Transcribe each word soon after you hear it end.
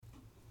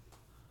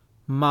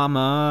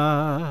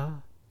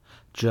Mama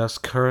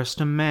just cursed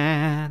a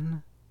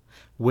man,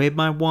 waved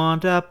my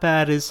wand up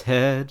at his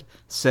head,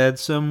 said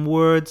some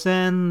words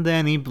and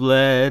then he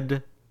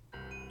bled.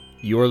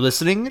 You're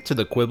listening to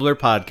the Quibbler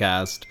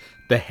Podcast,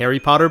 the Harry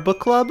Potter book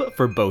club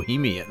for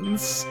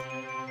bohemians.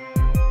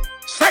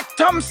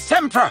 Sectum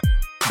Semper!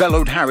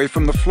 Bellowed Harry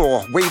from the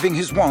floor, waving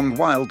his wand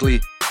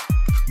wildly.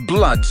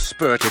 Blood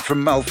spurted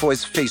from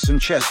Malfoy's face and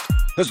chest,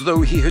 as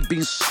though he had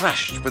been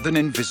slashed with an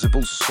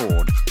invisible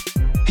sword.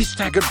 He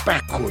staggered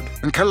backward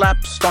and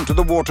collapsed onto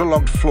the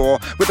waterlogged floor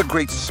with a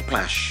great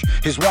splash,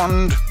 his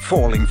wand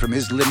falling from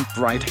his limp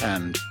right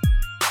hand.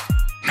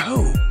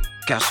 "No,"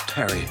 gasped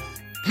Harry.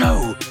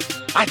 "No,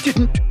 I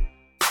didn't."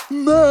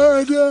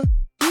 "Murder!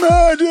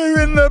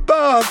 Murder in the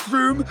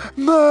bathroom!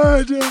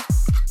 Murder!"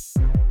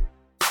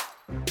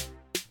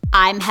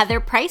 I'm Heather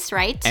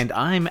Price-Wright. And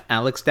I'm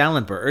Alex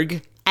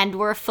Dallenberg. And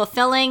we're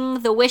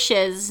fulfilling the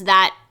wishes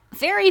that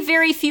very,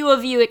 very few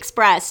of you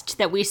expressed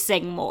that we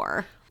sing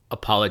more.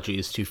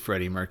 Apologies to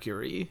Freddie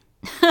Mercury.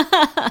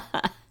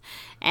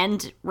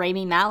 And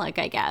Rami Malek,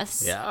 I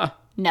guess. Yeah.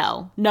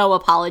 No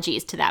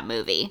apologies to that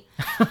movie.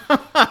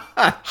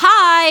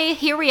 Hi,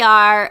 here we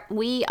are.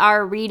 We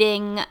are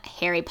reading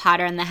Harry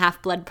Potter and the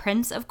Half-Blood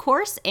Prince, of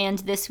course, and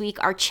this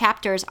week our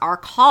chapters are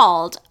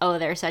called, oh,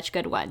 they're such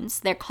good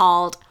ones, they're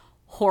called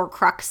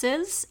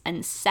Horcruxes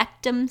and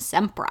Sectum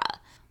Sempra.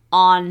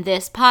 On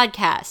this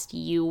podcast,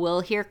 you will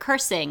hear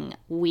cursing.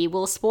 We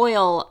will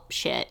spoil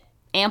shit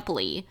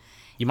amply.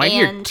 You might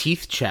hear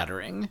teeth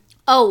chattering.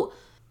 Oh,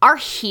 our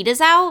heat is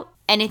out,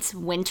 and it's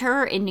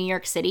winter in New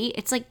York City.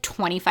 It's like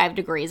 25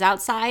 degrees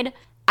outside.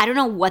 I don't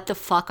know what the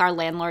fuck our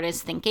landlord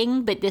is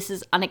thinking, but this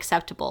is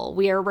unacceptable.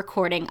 We are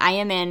recording. I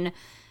am in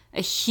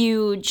a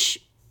huge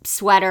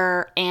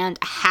sweater and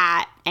a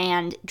hat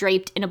and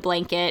draped in a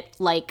blanket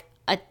like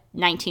a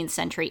 19th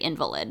century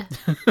invalid.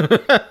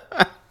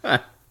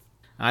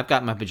 I've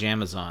got my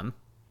pajamas on.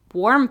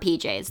 Warm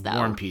PJs, though.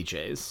 Warm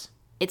PJs.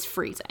 It's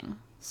freezing.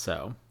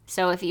 So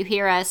if you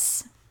hear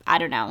us, I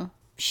don't know,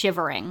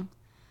 shivering.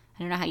 I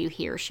don't know how you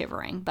hear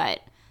shivering,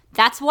 but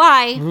that's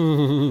why.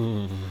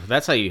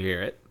 That's how you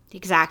hear it.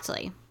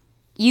 Exactly.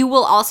 You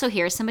will also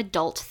hear some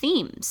adult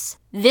themes.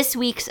 This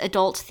week's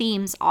adult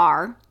themes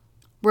are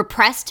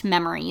repressed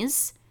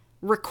memories,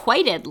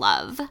 requited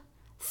love,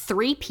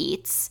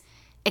 three-peats,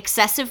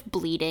 excessive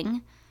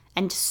bleeding,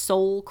 and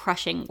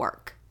soul-crushing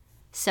work.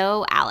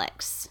 So,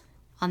 Alex,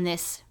 on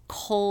this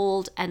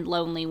cold and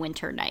lonely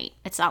winter night,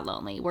 it's not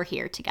lonely, we're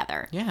here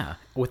together. Yeah,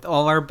 with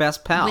all our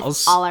best pals.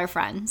 With all our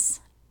friends.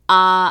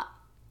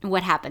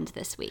 What happened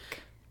this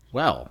week?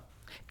 Well,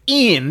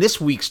 in this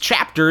week's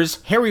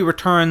chapters, Harry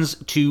returns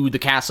to the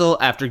castle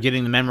after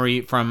getting the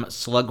memory from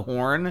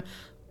Slughorn.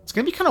 It's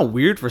gonna be kind of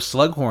weird for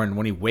Slughorn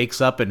when he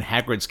wakes up in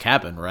Hagrid's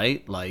cabin,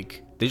 right?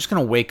 Like, they're just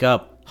gonna wake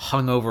up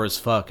hungover as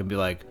fuck and be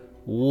like,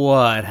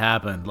 what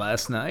happened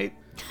last night?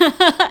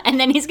 And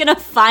then he's gonna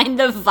find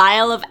the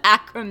vial of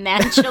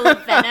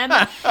acromantula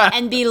venom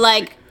and be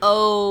like,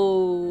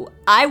 oh,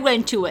 I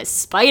went to a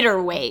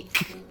spider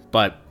wake.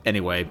 But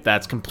anyway,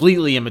 that's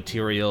completely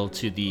immaterial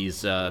to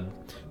these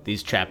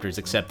chapters,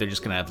 except they're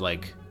just gonna have,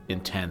 like,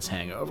 intense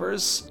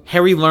hangovers.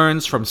 Harry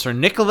learns from Sir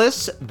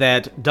Nicholas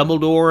that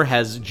Dumbledore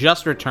has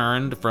just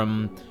returned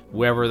from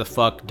wherever the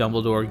fuck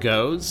Dumbledore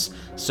goes.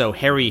 So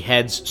Harry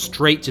heads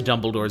straight to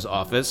Dumbledore's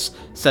office,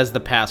 says the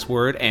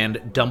password, and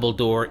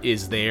Dumbledore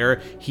is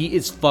there. He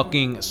is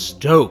fucking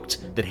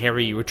stoked that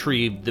Harry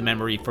retrieved the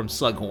memory from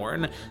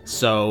Slughorn.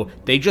 So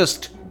they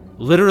just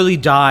literally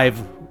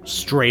dive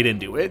straight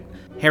into it.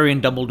 Harry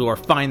and Dumbledore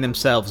find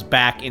themselves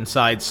back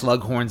inside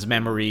Slughorn's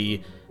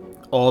memory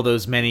all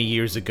those many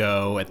years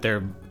ago at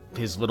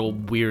his little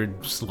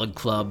weird slug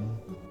club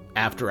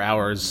after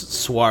hours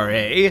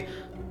soiree.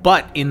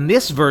 But in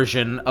this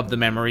version of the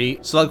memory,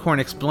 Slughorn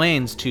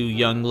explains to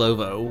young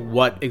Lovo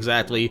what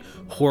exactly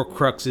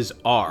Horcruxes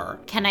are.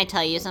 Can I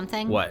tell you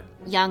something? What?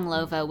 Young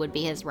Lovo would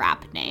be his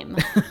rap name.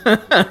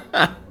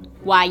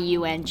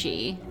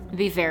 Y-U-N-G. It'd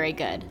be very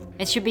good.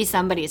 It should be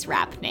somebody's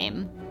rap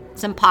name.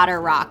 Some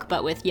Potter rock,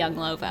 but with young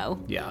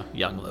Lovo. Yeah,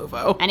 young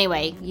Lovo.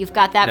 Anyway, you've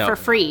got that for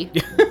free.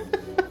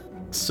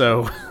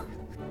 So,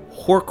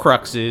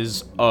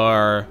 Horcruxes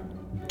are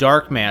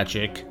dark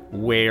magic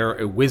where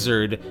a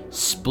wizard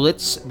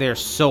splits their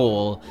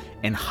soul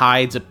and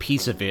hides a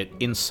piece of it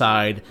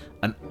inside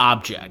an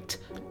object.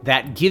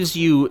 That gives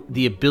you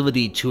the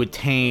ability to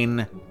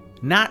attain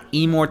not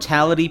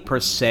immortality per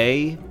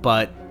se,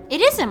 but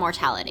It is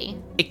immortality.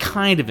 a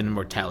kind of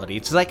immortality.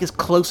 It's like as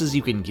close as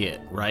you can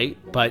get, right?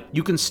 But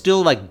you can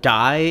still, like,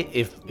 die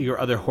if your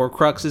other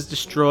Horcrux is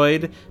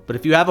destroyed. But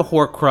if you have a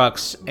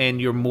Horcrux and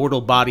your mortal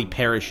body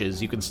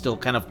perishes, you can still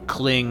kind of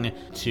cling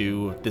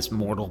to this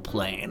mortal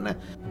plane.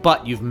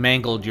 But you've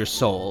mangled your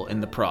soul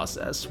in the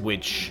process,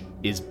 which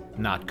is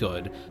not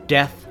good.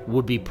 Death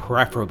would be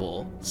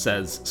preferable,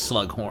 says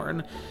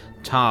Slughorn.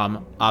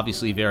 Tom,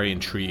 obviously very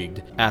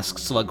intrigued,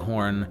 asks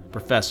Slughorn,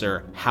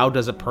 Professor, how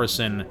does a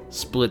person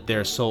split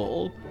their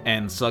soul?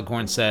 And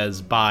Slughorn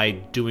says, by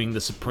doing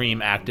the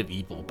supreme act of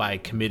evil, by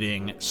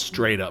committing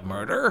straight-up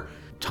murder.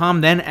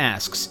 Tom then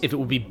asks if it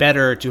would be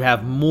better to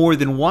have more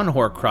than one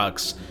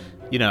Horcrux,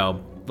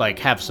 like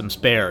have some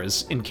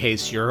spares in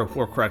case your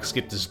Horcrux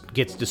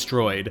gets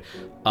destroyed.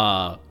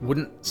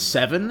 Wouldn't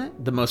 7,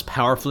 the most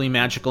powerfully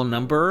magical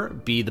number,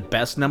 be the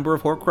best number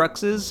of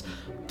Horcruxes?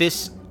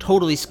 This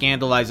totally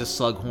scandalizes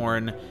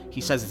Slughorn.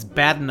 He says it's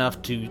bad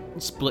enough to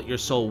split your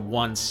soul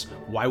once.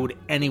 Why would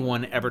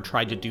anyone ever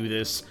try to do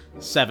this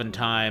 7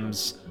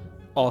 times?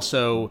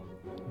 Also,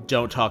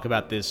 don't talk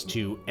about this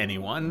to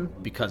anyone,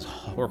 because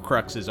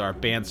Horcruxes are a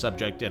banned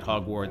subject at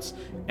Hogwarts,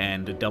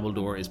 and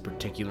Dumbledore is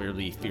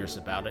particularly fierce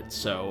about it.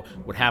 So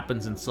what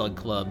happens in Slug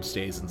Club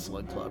stays in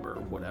Slug Club, or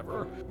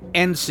whatever.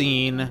 End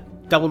scene.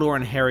 Dumbledore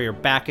and Harry are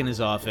back in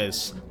his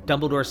office.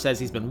 Dumbledore says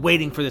he's been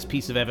waiting for this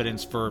piece of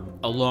evidence for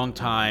a long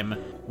time.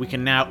 We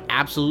can now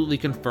absolutely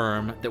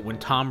confirm that when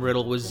Tom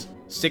Riddle was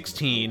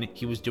 16,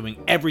 he was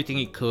doing everything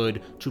he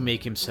could to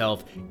make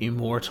himself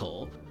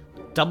immortal.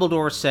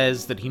 Dumbledore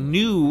says that he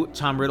knew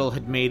Tom Riddle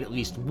had made at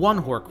least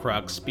one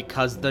Horcrux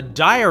because the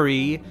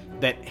diary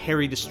that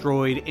Harry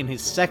destroyed in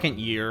his second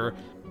year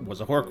was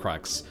a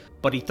Horcrux,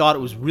 but he thought it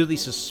was really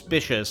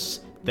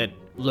suspicious that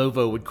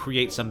Lovo would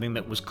create something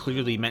that was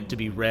clearly meant to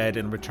be read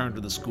and returned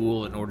to the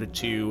school in order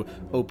to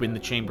open the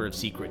Chamber of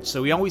Secrets.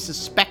 So he always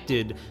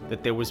suspected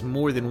that there was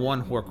more than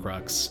one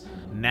Horcrux.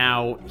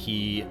 Now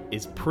he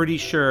is pretty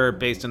sure,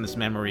 based on this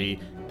memory,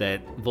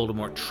 that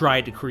Voldemort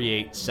tried to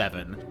create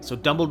 7. So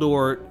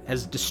Dumbledore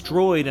has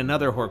destroyed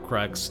another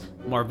Horcrux,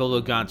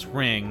 Marvolo-Gaunt's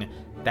ring.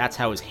 That's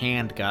how his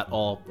hand got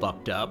all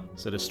fucked up.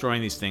 So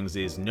destroying these things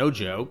is no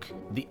joke.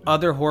 The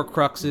other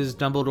Horcruxes,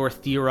 Dumbledore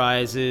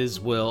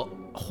theorizes, will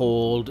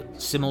hold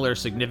similar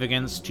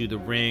significance to the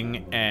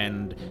ring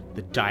and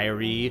the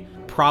diary.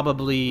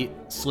 Probably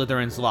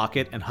Slytherin's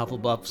locket and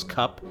Hufflepuff's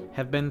cup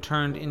have been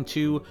turned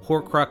into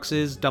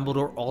Horcruxes.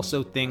 Dumbledore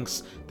also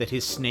thinks that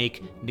his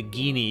snake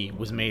Nagini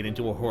was made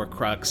into a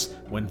Horcrux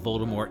when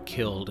Voldemort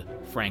killed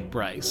Frank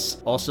Bryce.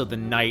 Also, the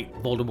night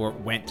Voldemort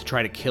went to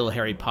try to kill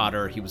Harry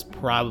Potter, he was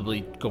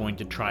probably going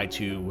to try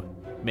to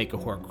make a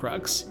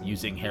Horcrux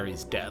using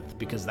Harry's death,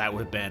 because that would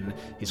have been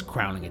his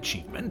crowning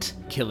achievement,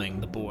 killing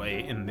the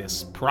boy in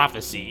this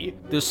prophecy.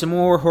 There's some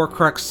more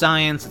Horcrux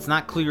science. It's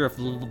not clear if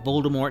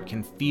Voldemort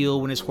can feel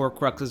when his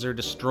Horcruxes are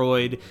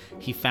destroyed.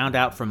 He found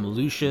out from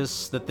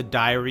Lucius that the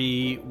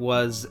diary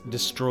was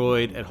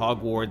destroyed at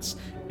Hogwarts,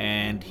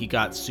 and he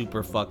got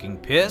super fucking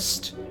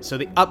pissed. So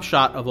the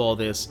upshot of all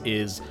this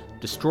is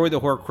destroy the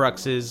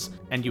Horcruxes,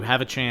 and you have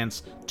a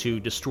chance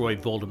to destroy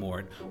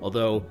Voldemort.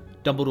 Although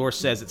Dumbledore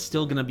says it's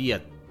still gonna be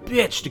a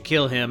bitch to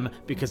kill him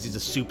because he's a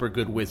super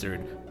good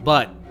wizard.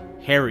 But,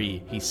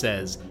 Harry, he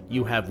says,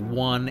 you have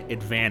one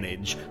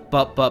advantage.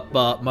 But,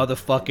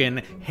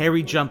 motherfucking,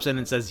 Harry jumps in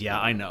and says, yeah,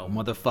 I know,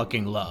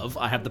 motherfucking love.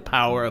 I have the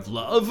power of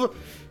love.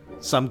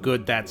 Some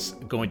good that's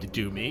going to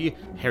do me.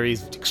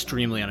 Harry's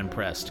extremely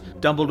unimpressed.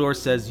 Dumbledore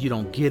says, you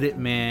don't get it,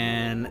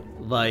 man.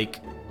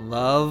 Like,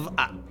 love?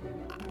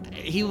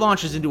 He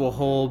launches into a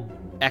whole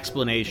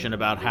explanation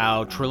about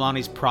how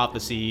Trelawney's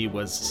prophecy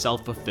was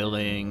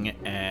self-fulfilling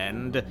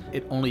and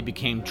it only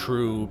became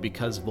true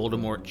because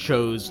Voldemort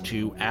chose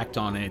to act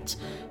on it,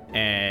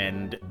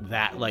 and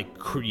that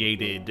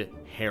created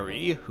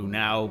Harry, who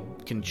now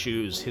can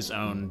choose his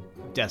own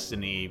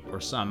destiny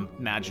or some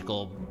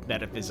magical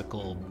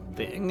metaphysical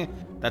thing.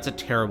 That's a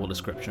terrible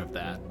description of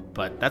that,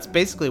 but that's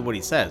basically what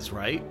he says,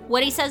 right?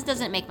 What he says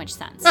doesn't make much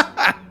sense.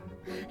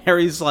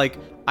 Harry's like,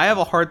 I have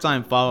a hard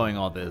time following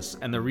all this,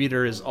 and the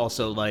reader is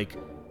also like,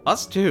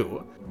 us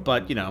too.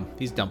 But,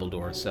 he's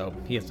Dumbledore, so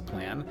he has a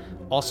plan.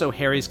 Also,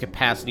 Harry's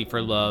capacity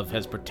for love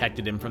has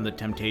protected him from the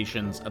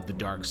temptations of the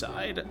dark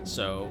side.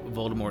 So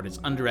Voldemort is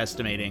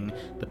underestimating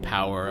the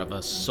power of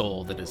a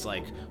soul that is,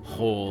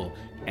 whole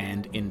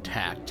and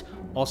intact.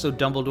 Also,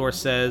 Dumbledore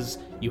says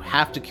you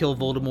have to kill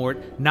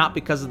Voldemort, not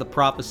because of the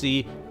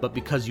prophecy, but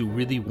because you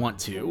really want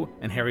to.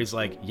 And Harry's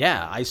like,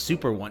 yeah, I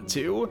super want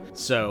to.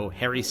 So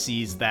Harry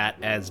sees that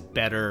as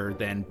better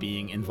than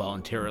being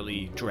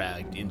involuntarily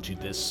dragged into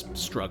this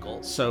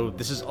struggle. So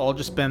this has all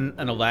just been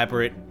an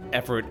elaborate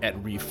effort at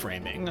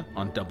reframing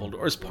on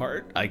Dumbledore's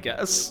part, I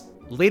guess.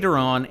 Later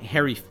on,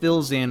 Harry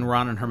fills in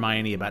Ron and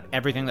Hermione about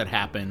everything that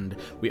happened.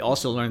 We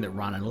also learn that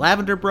Ron and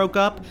Lavender broke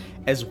up,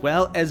 as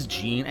well as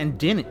Jean and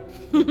Dinny.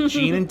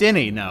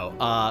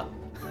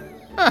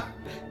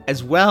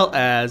 As well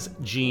as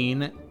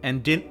Jean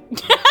and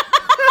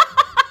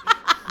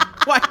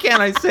Why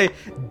can't I say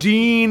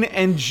Dean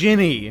and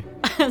Ginny?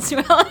 As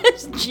well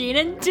as Jean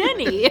and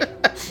Dinny.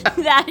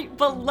 That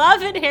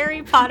beloved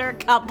Harry Potter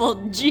couple,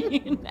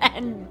 Jean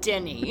and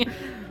Dinny.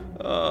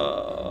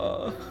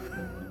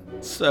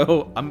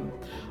 So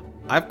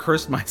I've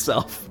cursed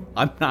myself.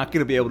 I'm not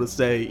going to be able to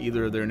say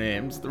either of their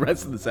names the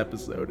rest of this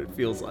episode. It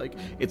feels like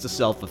it's a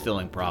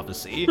self-fulfilling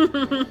prophecy.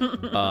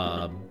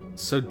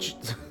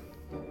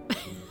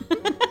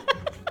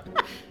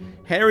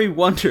 Harry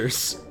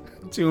wonders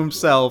to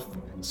himself.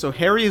 So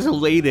Harry is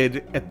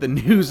elated at the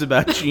news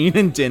about Jean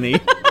and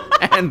Dinny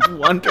and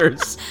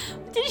wonders.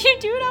 Did you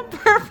do it on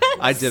purpose?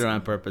 I did it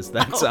on purpose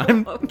that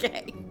time.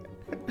 Okay.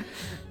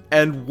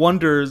 And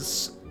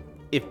wonders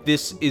if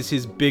this is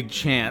his big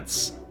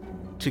chance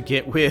to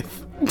get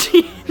with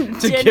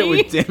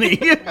Denny.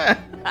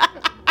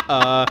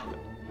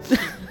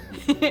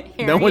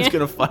 No one's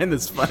gonna find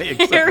this funny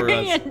except for us.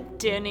 Harry and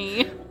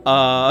Denny.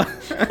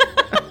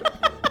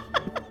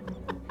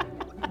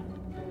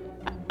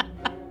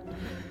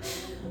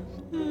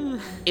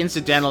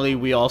 Incidentally,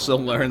 we also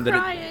learned that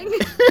Crying.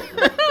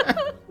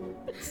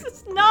 This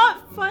is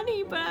not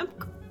funny, but I'm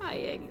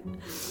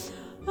crying.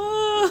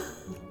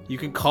 you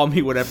can call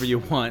me whatever you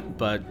want,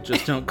 but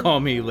just don't call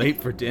me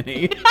late for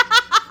Denny.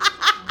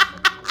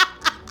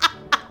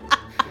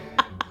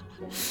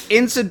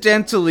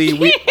 Incidentally,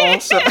 we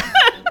also...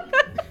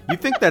 You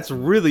think that's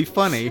really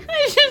funny?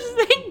 I just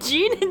think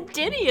Gene and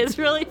Denny is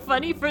really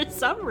funny for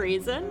some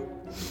reason.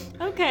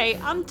 Okay,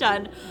 I'm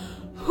done.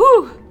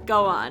 Whew,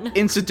 go on.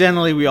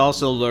 Incidentally, we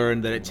also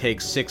learned that it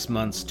takes 6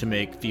 months to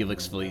make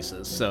Felix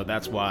Felicis, so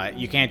that's why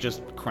you can't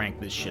just crank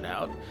this shit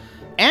out.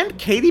 And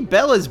Katie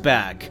Bell is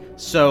back,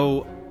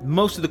 so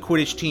most of the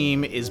Quidditch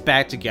team is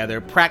back together.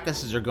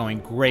 Practices are going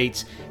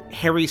great.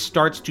 Harry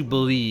starts to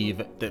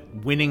believe that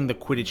winning the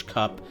Quidditch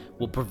Cup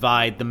will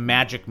provide the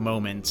magic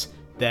moment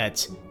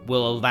that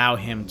will allow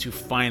him to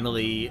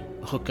finally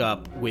hook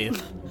up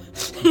with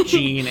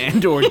Gene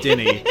and or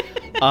Denny.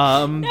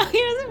 No,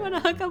 he doesn't want to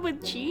hook up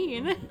with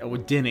Gene.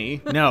 With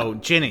Denny. No,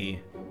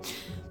 Ginny.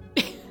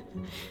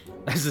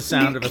 That's the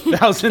sound of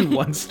 1,000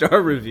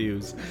 one-star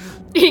reviews.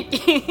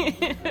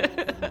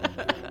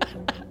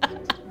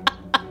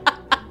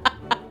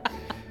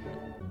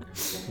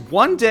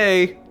 One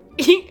day...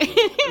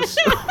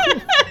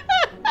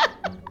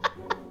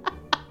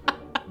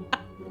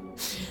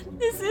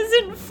 This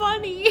isn't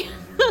funny.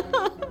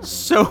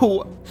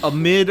 So,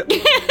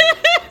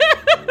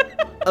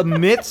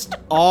 amidst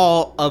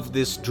all of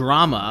this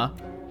drama,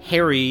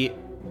 Harry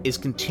is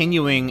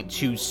continuing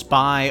to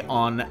spy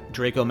on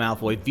Draco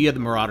Malfoy via the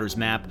Marauder's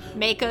map.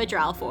 Mako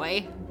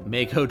Dralfoy.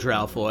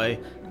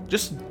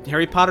 Just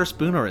Harry Potter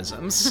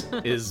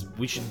spoonerisms.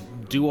 We should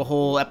do a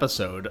whole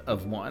episode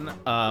of one.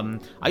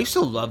 I used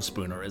to love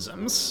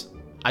spoonerisms.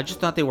 I just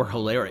thought they were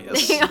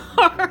hilarious. They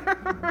are.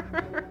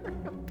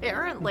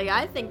 Apparently,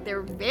 I think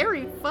they're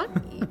very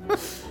funny.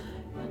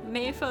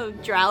 Mayfo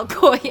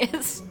Dralcoy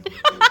is.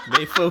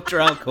 Mayfo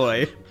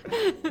Dralcoy.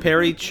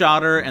 Perry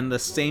Chotter and the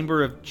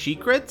Chamber of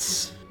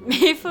Secrets.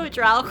 Mayfo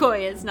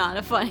Dralcoy is not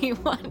a funny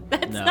one.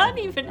 That's not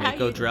even how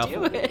you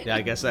do it. Yeah,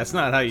 I guess that's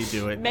not how you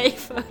do it.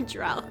 Mayfo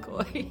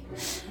Dralcoy.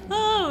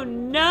 Oh,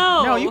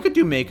 no. No, you could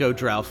do Mako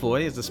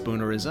Dralfoy as a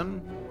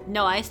spoonerism.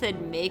 No, I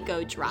said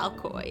Mako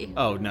Dralcoy.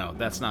 Oh, no,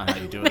 that's not how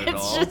you do it at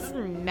all. It's just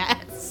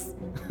mess.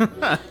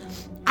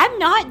 I'm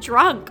not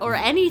drunk or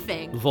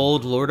anything.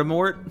 Vold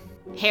Lordamort?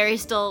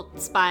 Harry's still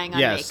spying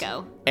on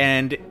Mako.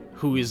 And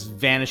who is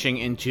vanishing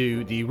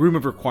into the Room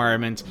of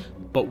Requirement.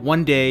 But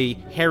one day,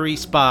 Harry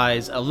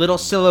spies a little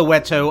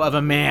silhouetto of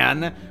a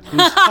man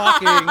who's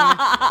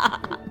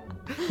talking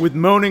with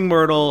Moaning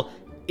Myrtle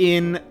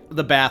in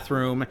the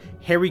bathroom.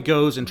 Harry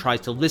goes and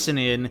tries to listen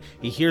in.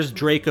 He hears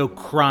Draco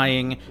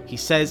crying. He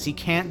says he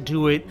can't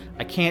do it.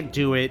 I can't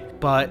do it,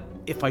 but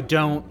if I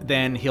don't,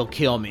 then he'll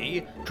kill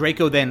me.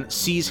 Draco then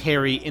sees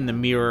Harry in the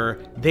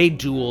mirror. They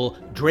duel.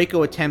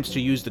 Draco attempts to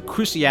use the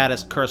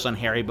Cruciatus curse on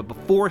Harry, but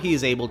before he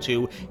is able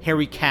to,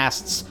 Harry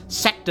casts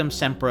Sectum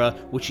Sempra,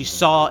 which he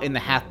saw in the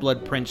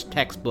Half-Blood Prince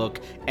textbook,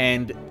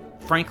 and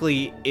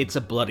frankly, it's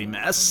a bloody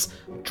mess.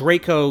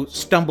 Draco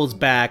stumbles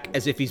back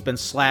as if he's been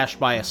slashed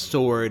by a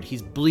sword.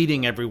 He's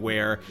bleeding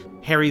everywhere.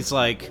 Harry's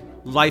like,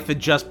 life had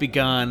just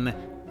begun,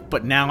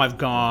 but now I've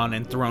gone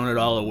and thrown it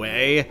all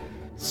away.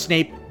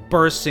 Snape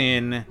bursts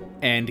in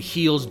and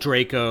heals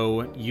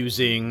Draco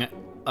using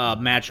a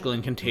magical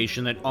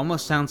incantation that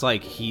almost sounds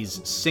like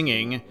he's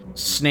singing.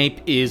 Snape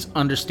is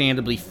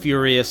understandably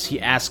furious. He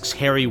asks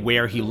Harry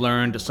where he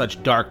learned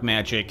such dark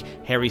magic.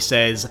 Harry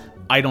says,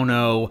 I don't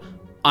know.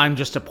 I'm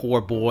just a poor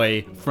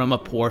boy from a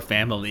poor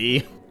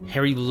family.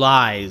 Harry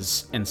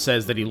lies and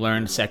says that he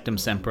learned Sectum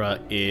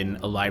Sempra in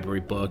a library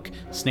book.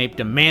 Snape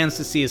demands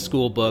to see his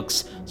school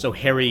books, so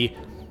Harry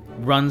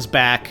runs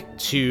back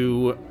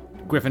to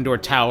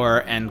Gryffindor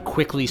Tower and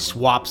quickly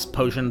swaps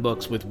potion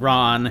books with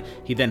Ron.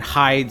 He then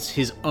hides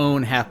his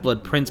own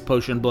Half-Blood Prince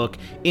potion book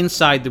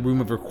inside the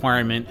Room of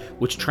Requirement,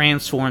 which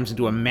transforms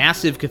into a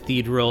massive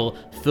cathedral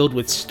filled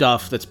with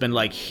stuff that's been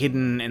like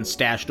hidden and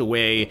stashed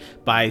away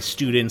by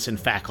students and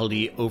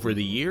faculty over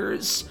the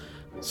years.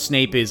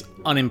 Snape is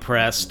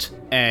unimpressed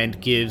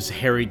and gives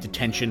Harry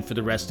detention for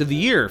the rest of the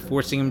year,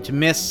 forcing him to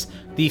miss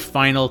the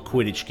final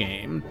Quidditch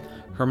game.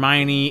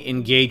 Hermione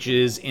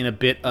engages in a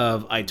bit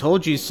of I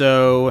told you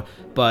so,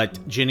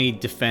 but Ginny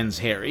defends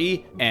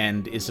Harry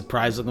and is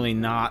surprisingly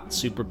not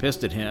super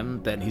pissed at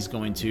him that he's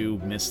going to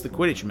miss the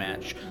Quidditch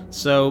match.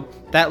 So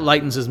that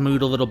lightens his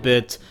mood a little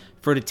bit.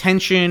 For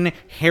detention,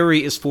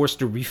 Harry is forced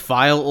to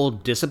refile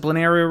old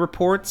disciplinary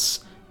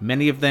reports,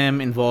 many of them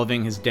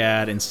involving his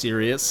dad and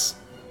Sirius.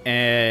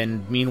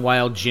 And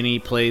meanwhile, Ginny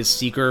plays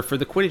Seeker for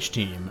the Quidditch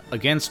team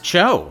against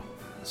Cho.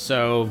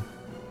 So,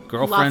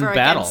 girlfriend lover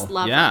battle. Against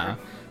lover. Yeah.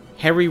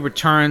 Harry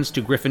returns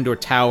to Gryffindor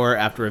Tower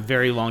after a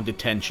very long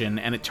detention,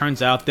 and it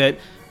turns out that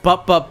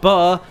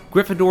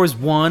Gryffindor's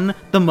won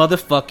the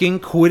motherfucking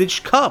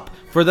Quidditch Cup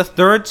for the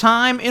 3rd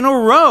time in a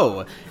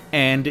row.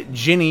 And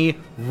Ginny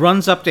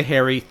runs up to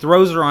Harry,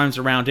 throws her arms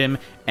around him,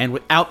 and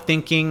without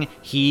thinking,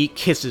 he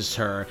kisses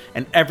her.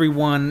 And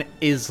everyone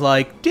is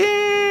like,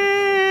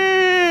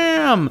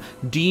 damn!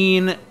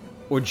 Dean,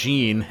 or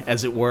Jean,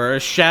 as it were,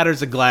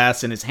 shatters a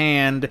glass in his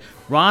hand.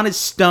 Ron is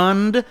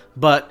stunned,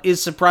 but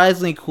is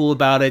surprisingly cool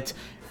about it.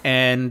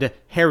 And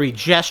Harry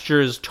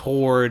gestures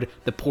toward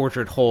the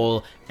portrait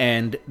hole,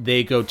 and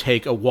they go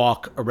take a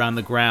walk around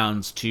the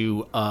grounds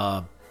to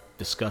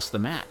discuss the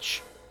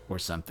match or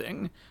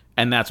something.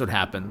 And that's what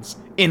happens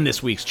in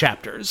this week's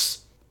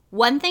chapters.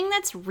 One thing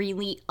that's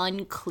really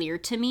unclear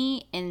to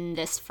me in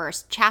this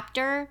first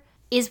chapter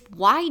is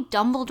why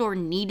Dumbledore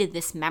needed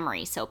this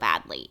memory so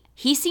badly.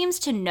 He seems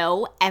to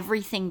know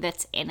everything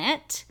that's in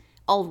it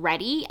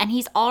already, and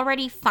he's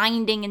already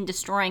finding and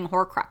destroying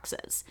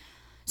Horcruxes.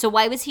 So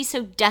why was he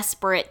so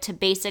desperate to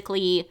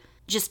basically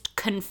just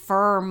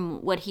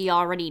confirm what he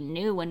already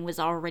knew and was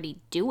already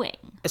doing?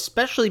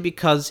 Especially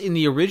because in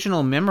the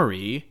original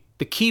memory,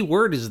 the key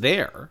word is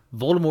there.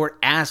 Voldemort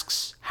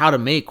asks how to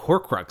make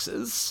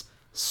Horcruxes.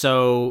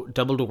 So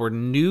Dumbledore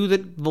knew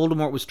that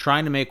Voldemort was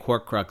trying to make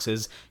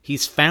Horcruxes.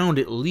 He's found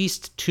at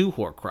least 2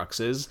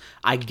 Horcruxes.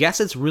 I guess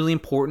it's really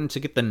important to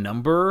get the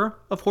number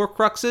of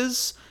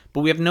Horcruxes,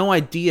 but we have no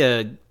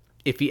idea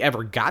if he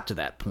ever got to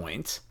that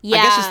point. Yeah.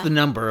 I guess it's the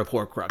number of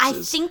Horcruxes. I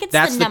think it's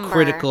that's the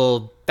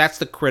number. That's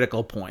the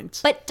critical point.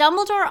 But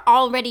Dumbledore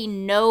already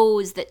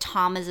knows that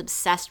Tom is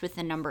obsessed with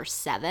the number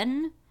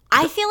 7.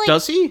 I feel like...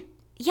 Does he?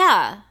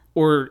 Yeah.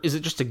 Or is it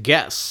just a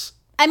guess?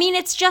 I mean,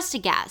 it's just a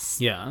guess.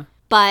 Yeah.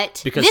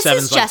 But because this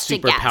 7's is just like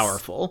super a guess.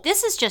 Powerful.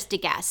 This is just a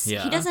guess.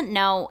 Yeah. He doesn't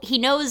know. He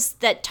knows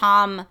that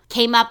Tom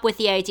came up with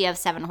the idea of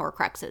 7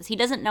 Horcruxes. He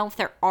doesn't know if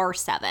there are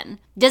 7.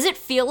 Does it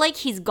feel like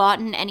he's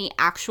gotten any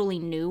actually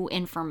new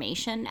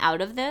information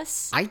out of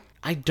this?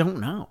 I don't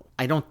know.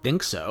 I don't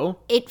think so.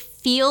 It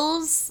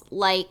feels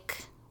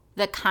like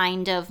the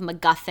kind of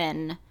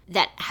MacGuffin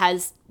that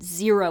has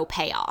zero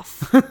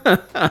payoff.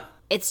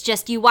 It's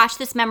just, you watch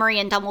this memory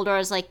and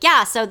Dumbledore's like,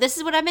 yeah, so this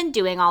is what I've been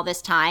doing all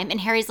this time.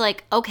 And Harry's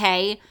like,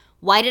 okay,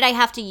 why did I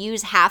have to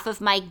use half of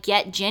my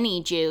Get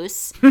Ginny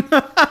juice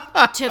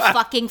to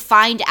fucking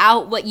find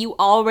out what you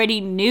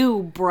already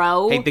knew,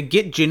 bro? Hey, the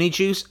Get Ginny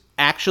juice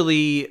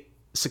actually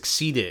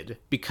succeeded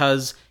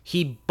because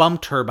he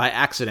bumped her by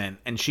accident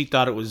and she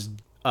thought it was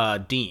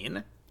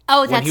Dean.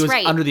 Oh, that's right. When he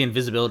was under the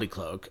invisibility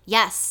cloak.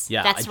 Yes,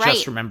 yeah, that's I right.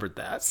 just remembered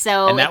that.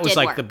 So and that it was did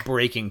like work. the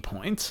breaking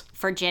point.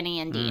 For Ginny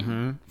and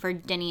Dean. For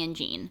Ginny and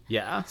Jean.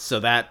 Yeah,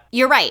 so that...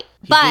 You're right.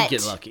 He but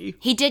did get lucky.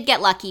 He did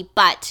get lucky,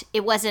 but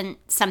it wasn't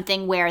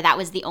something where that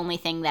was the only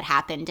thing that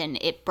happened and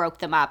it broke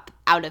them up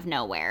out of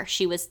nowhere.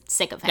 She was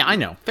sick of him. Yeah, I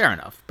know. Fair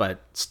enough.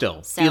 But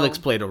still, So- Felix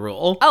played a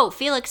role. Oh,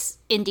 Felix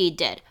indeed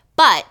did.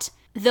 But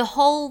the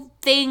whole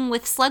thing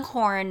with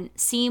Slughorn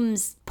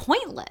seems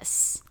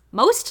pointless.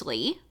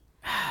 Mostly.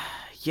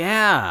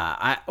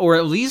 Yeah, or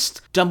at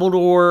least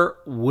Dumbledore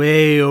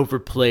way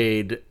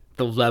overplayed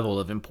the level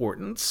of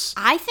importance.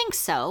 I think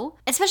so.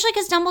 Especially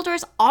because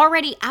Dumbledore's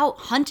already out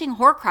hunting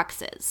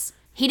Horcruxes.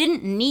 He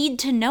didn't need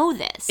to know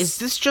this. Is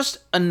this just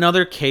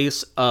another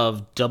case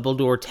of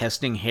Dumbledore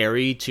testing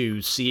Harry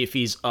to see if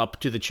he's up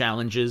to the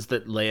challenges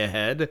that lay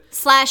ahead?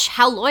 /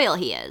 how loyal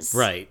he is.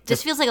 Right.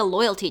 This feels like a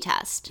loyalty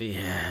test.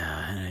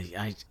 Yeah,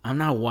 I'm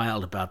not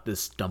wild about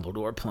this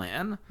Dumbledore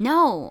plan.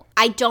 No,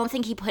 I don't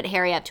think he put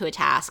Harry up to a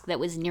task that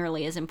was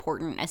nearly as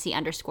important as he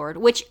underscored,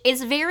 which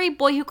is very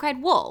Boy Who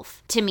Cried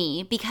Wolf to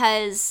me,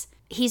 because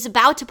he's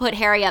about to put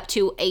Harry up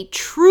to a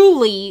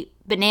truly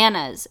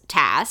bananas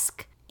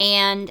task.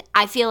 And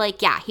I feel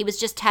like, yeah, he was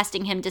just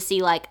testing him to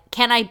see, like,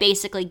 can I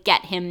basically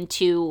get him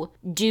to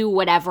do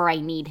whatever I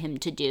need him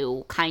to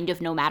do, kind of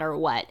no matter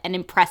what, and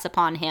impress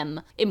upon him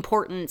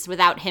importance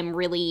without him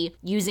really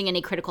using any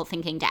critical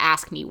thinking to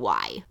ask me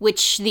why,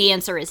 which the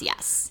answer is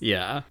yes.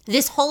 Yeah.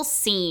 This whole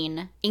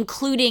scene,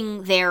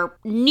 including their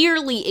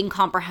nearly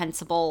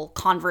incomprehensible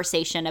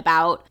conversation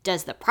about,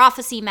 does the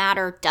prophecy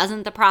matter?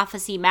 Doesn't the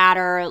prophecy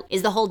matter?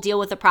 Is the whole deal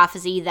with the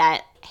prophecy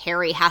that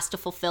Harry has to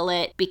fulfill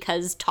it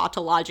because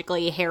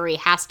tautologically Harry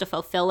has to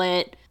fulfill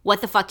it?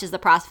 What the fuck does the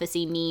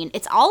prophecy mean?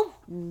 It's all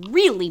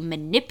really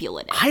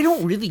manipulative. I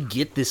don't really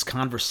get this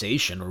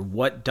conversation or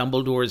what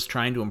Dumbledore is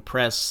trying to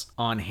impress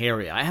on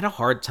Harry. I had a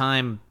hard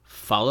time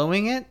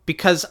following it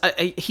because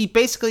he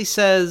basically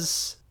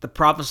says the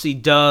prophecy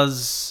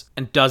does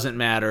and doesn't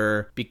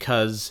matter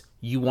because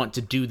you want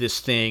to do this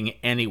thing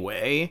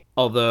anyway.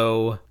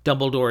 Although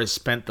Dumbledore has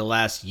spent the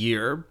last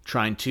year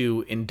trying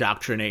to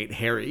indoctrinate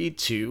Harry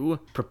to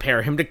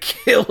prepare him to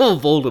kill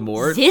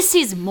Voldemort. This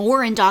is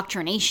more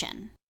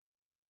indoctrination.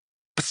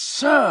 But,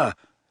 sir,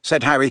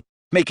 said Harry,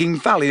 making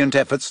valiant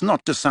efforts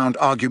not to sound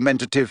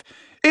argumentative,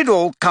 it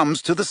all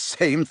comes to the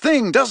same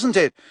thing, doesn't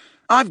it?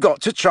 I've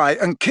got to try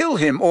and kill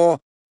him, or...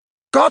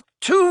 Got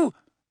to,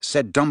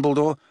 said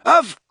Dumbledore.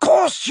 Of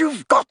course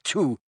you've got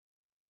to,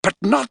 but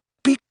not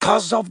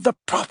because of the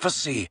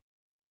prophecy.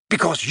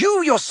 Because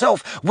you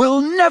yourself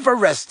will never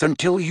rest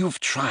until you've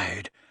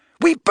tried.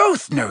 We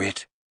both know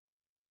it.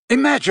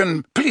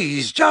 Imagine,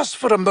 please, just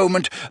for a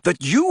moment,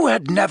 that you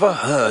had never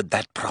heard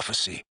that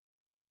prophecy.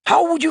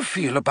 How would you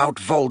feel about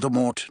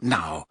Voldemort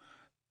now?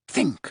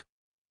 Think.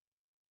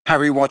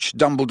 Harry watched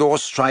Dumbledore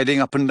striding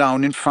up and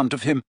down in front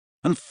of him,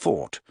 and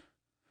thought.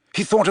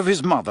 He thought of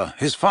his mother,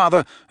 his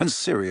father, and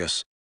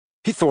Sirius.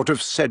 He thought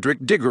of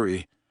Cedric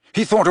Diggory.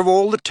 He thought of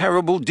all the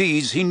terrible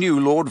deeds he knew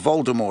Lord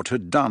Voldemort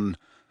had done.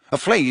 A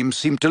flame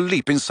seemed to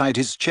leap inside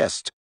his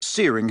chest,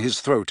 searing his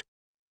throat.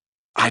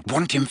 "I'd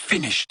want him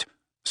finished,"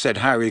 said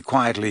Harry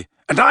quietly,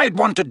 "and I'd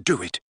want to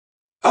do it."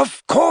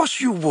 "Of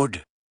course you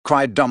would,"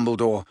 cried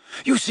Dumbledore.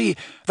 "You see,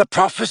 the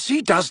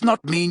prophecy does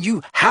not mean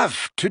you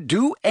have to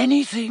do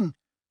anything."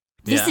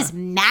 This is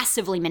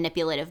massively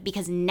manipulative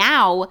because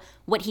now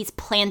what he's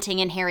planting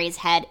in Harry's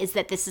head is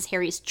that this is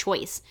Harry's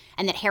choice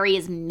and that Harry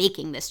is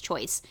making this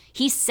choice.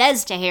 He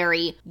says to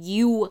Harry,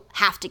 you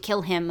have to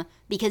kill him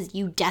because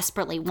you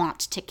desperately want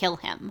to kill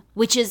him,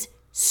 which is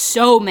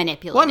so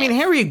manipulative. Well, I mean,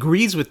 Harry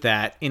agrees with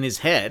that in his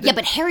head. Yeah,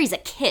 but Harry's a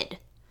kid.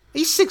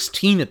 He's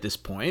 16 at this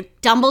point.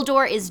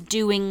 Dumbledore is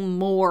doing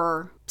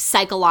more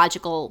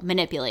psychological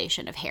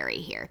manipulation of Harry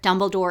here.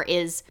 Dumbledore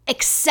is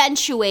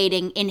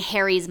accentuating in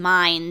Harry's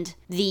mind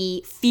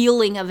the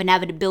feeling of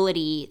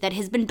inevitability that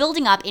has been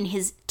building up in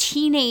his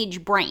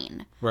teenage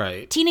brain.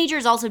 Right.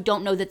 Teenagers also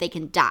don't know that they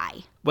can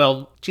die.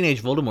 Well,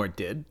 teenage Voldemort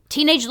did.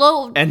 Teenage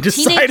Voldemort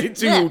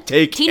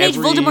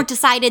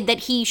decided that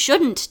he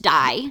shouldn't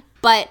die,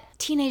 but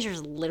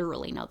teenagers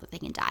literally know that they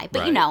can die. But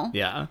right. you know,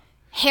 yeah.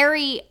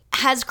 Harry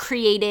has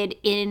created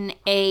in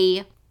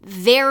a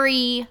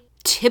very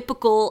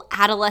typical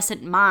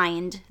adolescent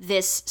mind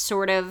this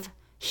sort of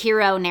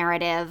hero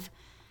narrative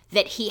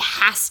that he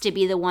has to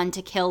be the one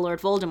to kill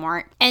Lord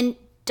Voldemort. And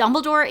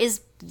Dumbledore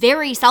is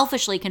very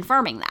selfishly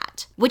confirming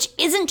that, which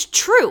isn't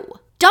true.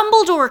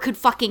 Dumbledore could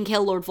fucking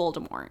kill Lord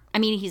Voldemort. I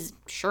mean, he's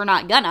sure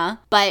not gonna,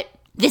 but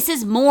this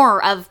is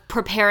more of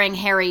preparing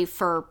Harry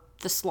for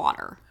the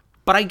slaughter.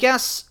 But I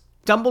guess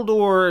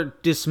Dumbledore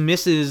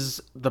dismisses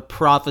the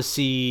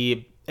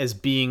prophecy as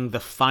being the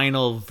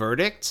final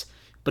verdict,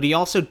 but he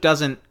also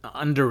doesn't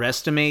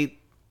underestimate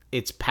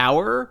its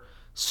power.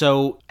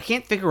 So I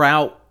can't figure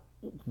out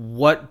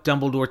what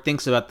Dumbledore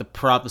thinks about the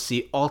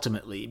prophecy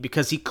ultimately,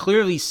 because he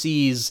clearly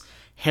sees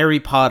Harry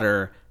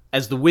Potter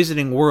as the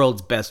Wizarding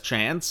World's best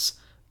chance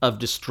of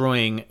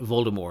destroying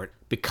Voldemort,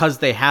 because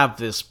they have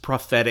this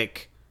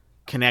prophetic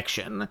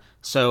connection.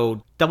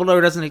 So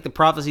Dumbledore doesn't take the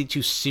prophecy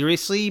too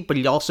seriously, but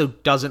he also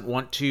doesn't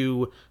want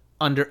to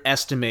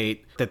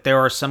underestimate that there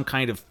are some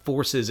kind of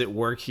forces at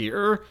work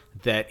here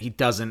that he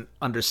doesn't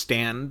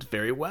understand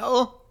very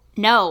well.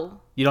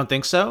 No. You don't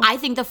think so? I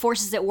think the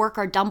forces at work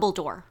are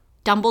Dumbledore.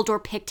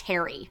 Dumbledore picked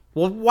Harry.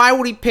 Well, why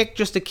would he pick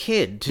just a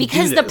kid to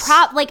because do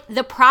this?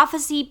 The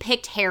prophecy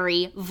picked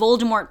Harry,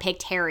 Voldemort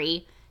picked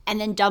Harry, and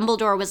then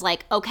Dumbledore was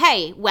like,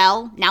 okay,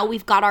 well, now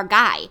we've got our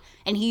guy.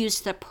 And he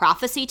used the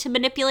prophecy to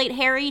manipulate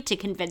Harry to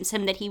convince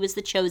him that he was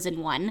the chosen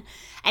one.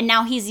 And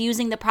now he's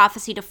using the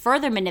prophecy to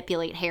further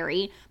manipulate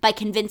Harry by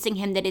convincing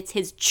him that it's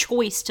his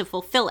choice to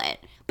fulfill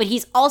it. But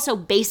he's also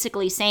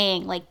basically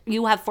saying, like,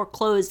 you have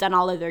foreclosed on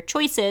all of their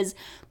choices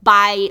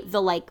by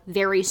the, like,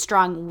 very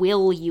strong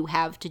will you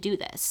have to do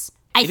this.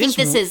 I think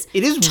this is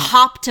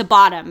top to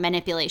bottom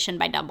manipulation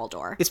by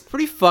Dumbledore. It's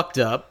pretty fucked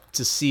up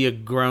to see a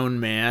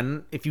grown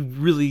man, if you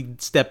really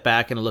step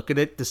back and look at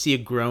it, to see a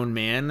grown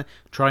man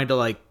trying to,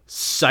 like,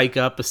 psych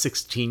up a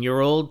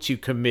 16-year-old to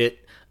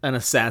commit an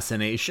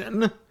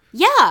assassination.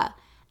 Yeah.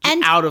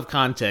 And out of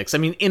context. I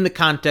mean, in the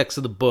context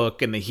of the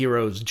book and the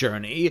hero's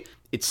journey,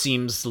 it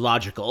seems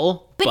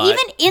logical. But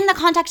even in the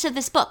context of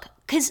this book,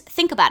 because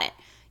think about it.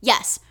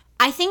 Yes,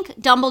 I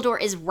think Dumbledore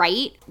is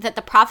right that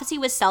the prophecy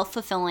was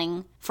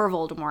self-fulfilling for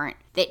Voldemort,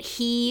 that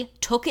he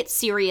took it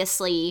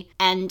seriously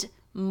and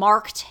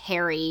marked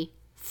Harry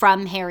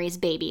from Harry's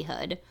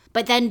babyhood.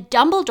 But then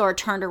Dumbledore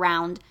turned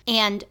around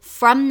and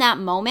from that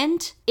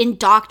moment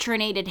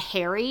indoctrinated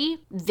Harry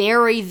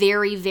very,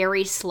 very,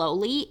 very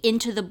slowly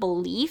into the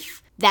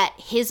belief that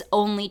his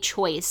only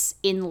choice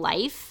in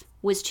life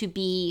was to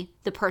be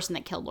the person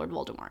that killed Lord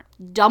Voldemort.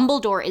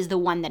 Dumbledore is the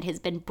one that has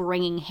been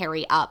bringing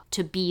Harry up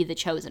to be the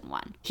chosen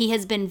one. He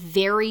has been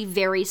very,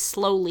 very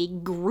slowly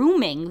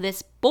grooming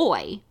this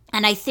boy.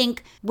 And I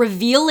think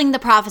revealing the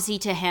prophecy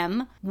to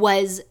him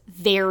was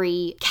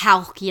very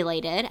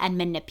calculated and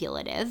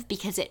manipulative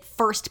because it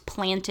first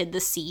planted the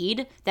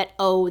seed that,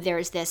 oh,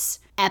 there's this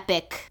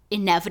epic,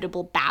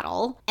 inevitable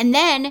battle. And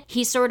then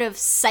he sort of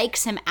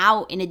psychs him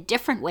out in a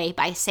different way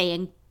by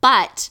saying,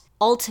 but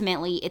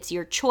ultimately it's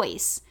your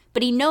choice.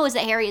 But he knows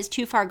that Harry is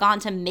too far gone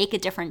to make a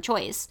different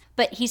choice.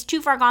 But he's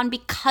too far gone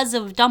because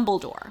of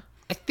Dumbledore.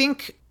 I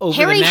think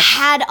Harry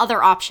had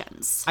other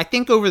options. I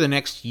think over the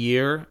next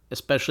year,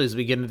 especially as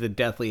we get into the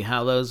Deathly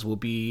Hallows, we'll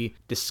be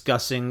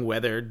discussing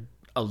whether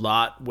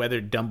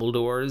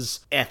Dumbledore's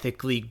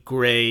ethically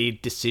gray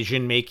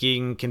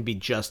decision-making can be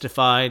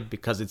justified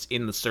because it's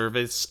in the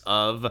service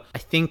of, I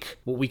think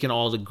what we can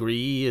all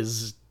agree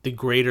is the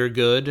greater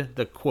good,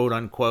 the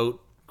quote-unquote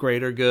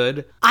greater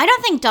good. I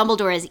don't think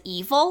Dumbledore is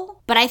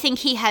evil, but I think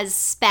he has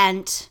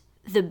spent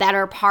the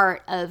better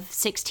part of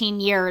 16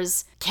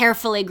 years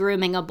carefully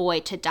grooming a boy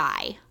to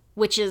die,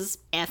 which is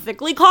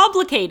ethically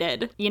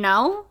complicated, you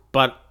know?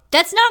 But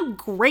that's not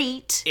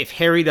great. If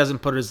Harry doesn't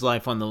put his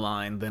life on the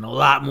line, then a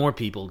lot more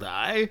people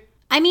die.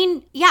 I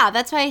mean, yeah,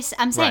 that's why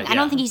I'm saying Right, I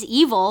don't yeah. think he's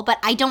evil, but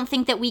I don't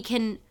think that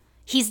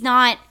he's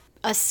not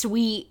a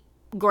sweet,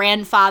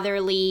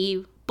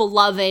 grandfatherly,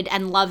 beloved,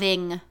 and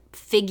loving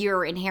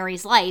figure in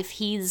Harry's life.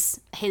 He's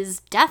his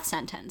death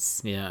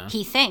sentence. Yeah.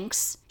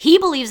 He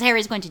believes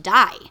Harry's going to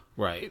die.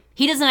 Right.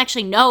 He doesn't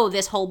actually know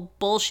this whole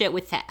bullshit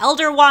with the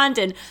Elder Wand.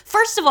 And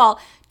first of all,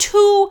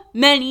 too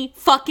many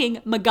fucking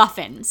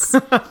MacGuffins.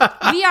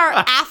 We are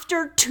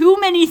after too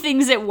many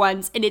things at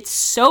once. And it's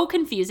so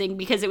confusing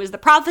because it was the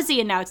prophecy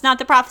and now it's not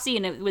the prophecy.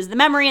 And it was the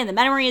memory and the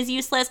memory is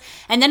useless.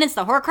 And then it's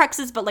the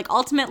Horcruxes. But like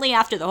ultimately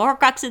after the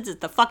Horcruxes, it's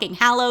the fucking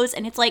Hallows.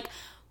 And it's like,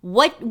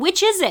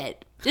 which is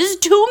it? There's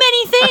too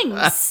many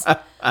things.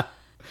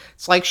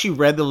 It's like she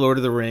read The Lord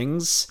of the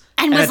Rings.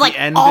 And was at like, the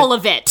end, all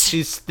of it.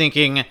 She's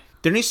thinking,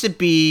 there needs to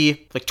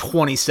be like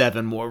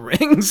 27 more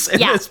rings in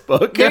this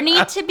book. There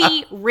need to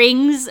be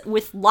rings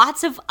with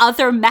lots of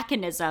other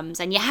mechanisms,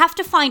 and you have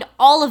to find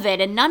all of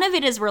it, and none of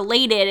it is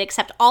related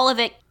except all of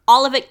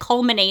it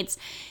culminates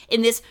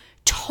in this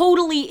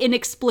totally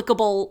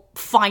inexplicable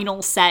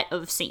final set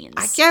of scenes.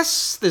 I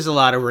guess there's a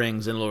lot of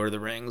rings in Lord of the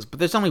Rings, but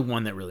there's only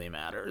one that really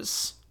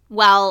matters.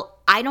 Well,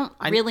 I don't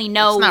really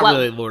know It's not what...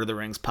 really a Lord of the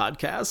Rings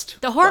podcast.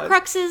 The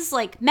Horcruxes,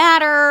 like,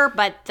 matter,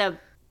 but the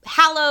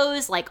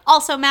Hallows, like,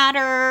 also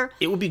matter.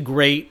 It would be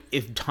great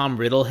if Tom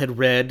Riddle had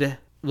read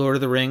Lord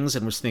of the Rings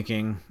and was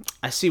thinking,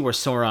 I see where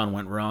Sauron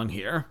went wrong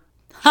here.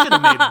 Should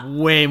have made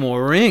way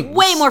more rings.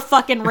 Way more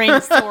fucking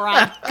rings,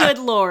 Sauron. Good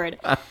lord.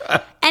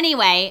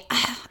 Anyway,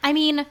 I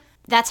mean,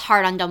 that's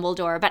hard on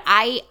Dumbledore, but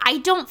I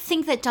don't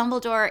think that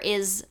Dumbledore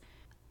is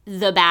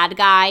the bad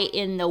guy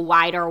in the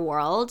wider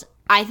world.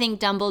 I think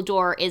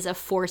Dumbledore is a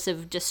force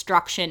of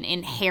destruction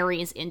in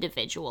Harry's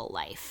individual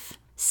life.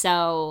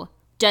 So,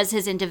 does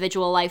his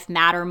individual life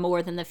matter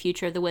more than the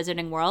future of the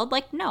wizarding world?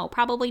 Like, no,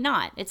 probably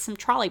not. It's some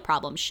trolley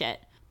problem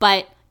shit.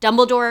 But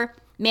Dumbledore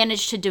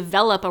managed to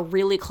develop a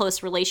really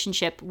close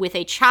relationship with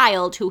a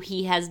child who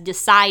he has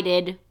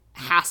decided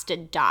has to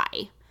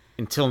die.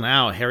 Until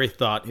now, Harry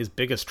thought his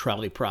biggest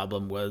trolley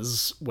problem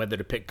was whether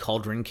to pick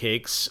cauldron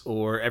cakes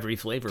or every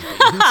flavor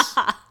beans.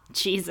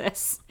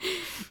 Jesus.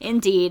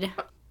 Indeed.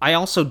 I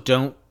also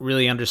don't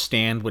really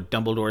understand what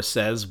Dumbledore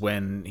says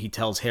when he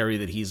tells Harry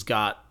that he's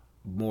got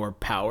more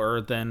power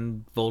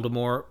than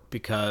Voldemort,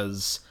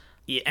 because...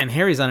 And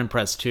Harry's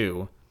unimpressed,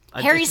 too.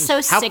 Harry's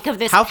so sick of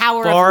this how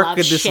power of far love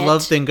could this shit.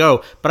 love thing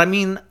go? But I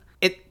mean,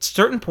 at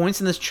certain points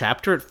in this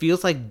chapter, it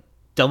feels like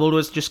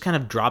Dumbledore's just kind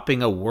of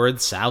dropping a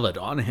word salad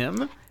on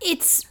him.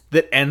 It's...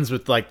 That ends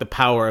with, like, the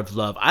power of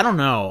love. I don't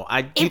know.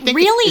 Do you think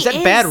really is that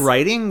is. bad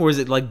writing, or is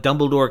it, like,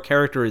 Dumbledore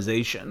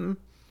characterization?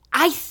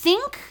 I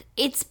think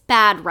it's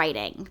bad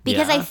writing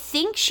because Yeah. I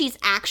think she's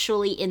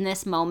actually in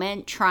this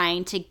moment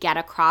trying to get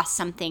across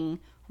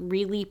something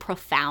really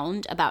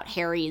profound about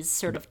Harry's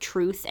sort of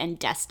truth and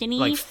destiny.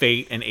 Like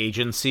fate and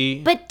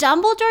agency. But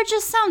Dumbledore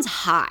just sounds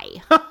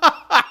high.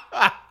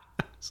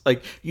 It's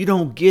like, you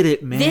don't get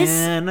it,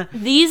 man.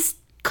 These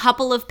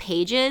couple of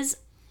pages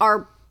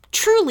are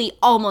truly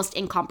almost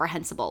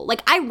incomprehensible.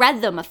 Like, I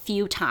read them a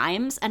few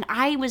times and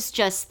I was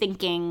just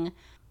thinking,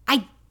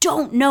 I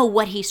don't know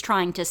what he's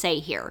trying to say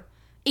here.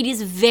 It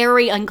is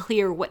very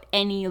unclear what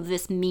any of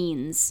this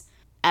means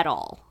at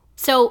all.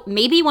 So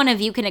maybe one of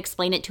you can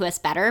explain it to us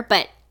better,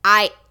 but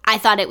I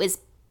thought it was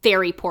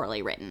very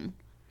poorly written.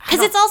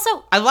 Because it's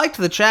also... I liked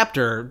the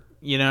chapter,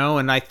 you know,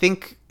 and I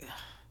think...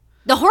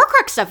 The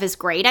Horcrux stuff is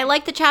great. I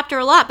like the chapter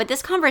a lot, but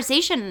this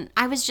conversation,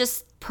 I was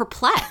just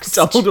perplexed.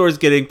 Dumbledore's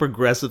getting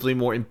progressively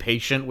more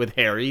impatient with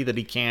Harry that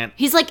he can't...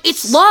 He's like,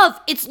 it's love,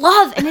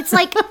 and it's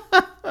like...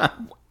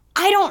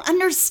 I don't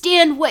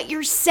understand what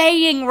you're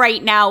saying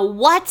right now.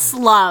 What's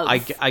love?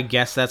 I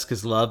guess that's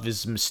because love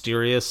is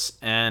mysterious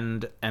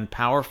and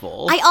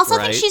powerful. I also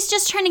right? think she's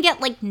just trying to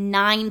get like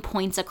 9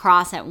 points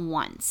across at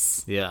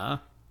once. Yeah.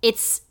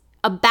 It's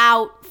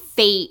about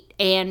fate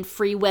and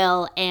free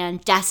will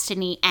and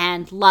destiny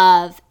and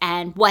love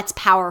and what's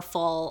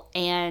powerful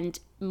and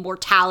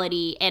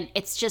mortality, and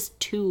it's just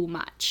too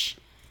much.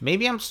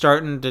 Maybe I'm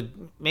starting to...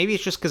 Maybe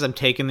it's just because I'm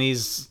taking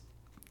these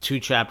 2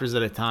 chapters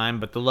at a time,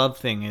 but the love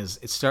thing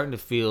it's starting to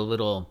feel a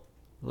little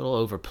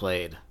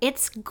overplayed.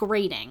 It's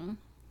grating,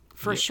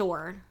 for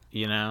sure.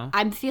 You know?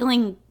 I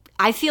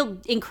feel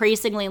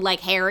increasingly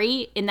like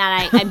Harry in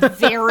that I'm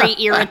very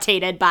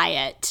irritated by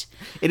it.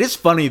 It is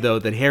funny, though,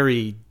 that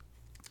Harry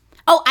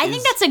Oh, I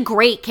think that's a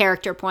great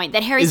character point,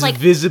 that Harry's is like,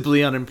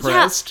 visibly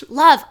unimpressed. yeah,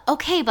 love,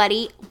 okay,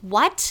 buddy,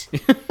 what?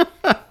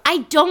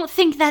 I don't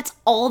think that's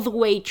all the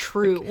way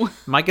true.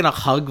 Am I gonna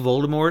hug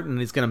Voldemort and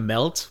he's gonna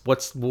melt?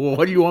 What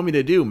do you want me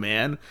to do,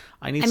 man?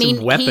 I need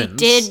some weapons.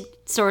 He did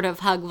sort of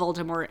hug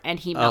Voldemort and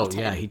he melted.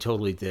 Oh yeah, he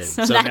totally did.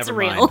 So So that's never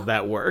real. mind,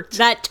 that worked.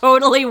 That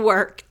totally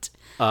worked.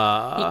 He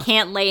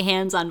can't lay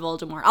hands on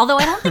Voldemort. Although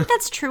I don't think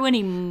that's true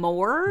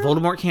anymore.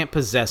 Voldemort can't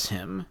possess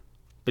him,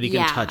 but he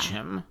can Yeah. touch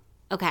him.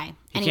 Okay.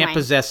 He Anyway. can't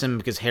possess him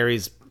because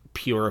Harry's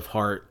pure of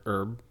heart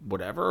or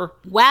whatever.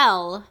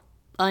 Well,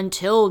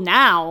 until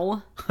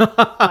now.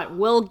 But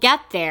we'll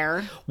get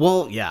there.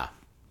 Well, yeah,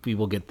 we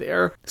will get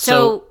there.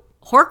 So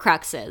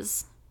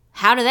Horcruxes,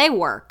 how do they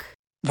work?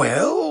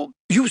 Well,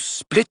 you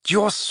split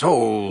your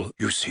soul,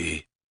 you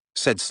see,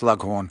 said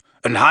Slughorn,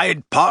 and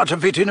hide part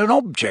of it in an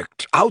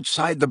object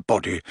outside the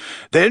body.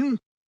 Then,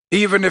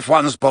 even if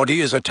one's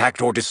body is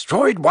attacked or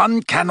destroyed,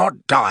 one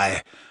cannot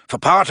die, for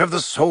part of the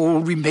soul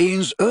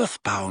remains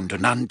earthbound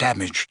and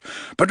undamaged.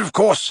 But of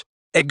course,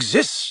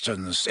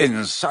 existence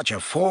in such a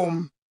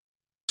form...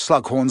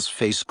 Slughorn's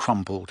face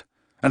crumpled,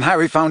 and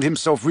Harry found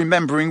himself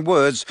remembering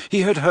words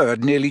he had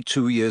heard nearly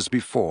 2 years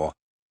before.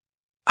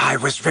 I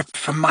was ripped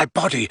from my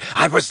body.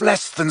 I was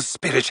less than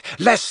spirit,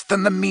 less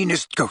than the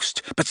meanest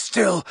ghost, but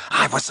still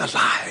I was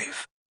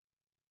alive.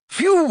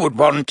 Few would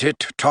want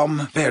it,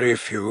 Tom, very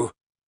few.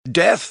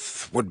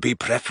 Death would be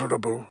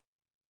preferable.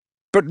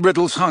 But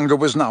Riddle's hunger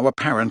was now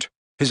apparent.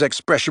 His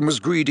expression was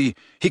greedy.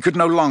 He could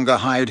no longer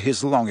hide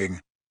his longing.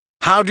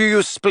 How do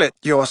you split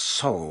your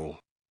soul?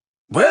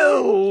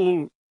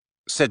 Well,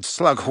 said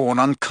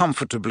Slughorn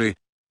uncomfortably,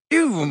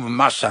 you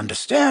must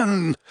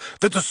understand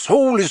that the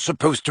soul is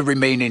supposed to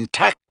remain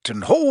intact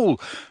and whole.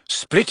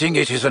 Splitting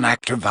it is an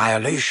act of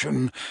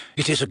violation.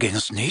 It is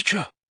against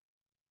nature.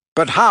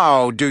 But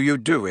how do you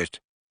do it?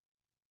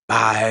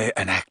 By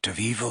an act of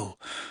evil.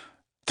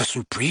 The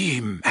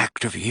supreme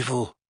act of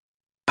evil.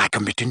 By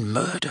committing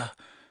murder.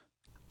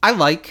 I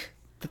like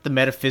that the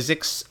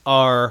metaphysics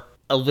are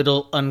a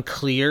little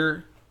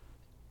unclear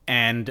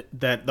and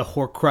that the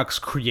Horcrux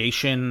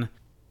creation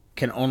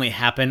can only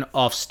happen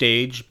off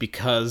stage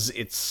because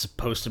it's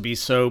supposed to be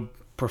so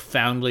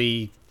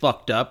profoundly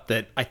fucked up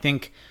that I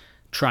think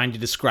trying to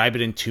describe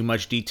it in too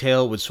much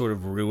detail would sort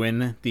of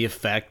ruin the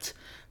effect.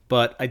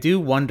 But I do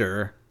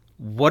wonder,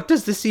 what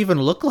does this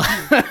even look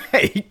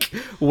like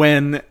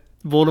when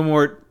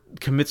Voldemort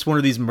commits one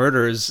of these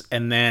murders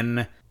and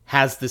then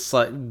has this,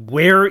 like,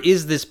 where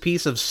is this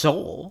piece of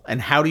soul?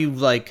 And how do you,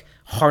 like,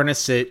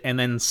 harness it and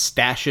then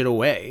stash it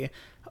away?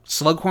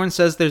 Slughorn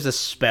says there's a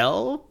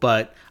spell,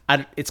 but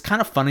it's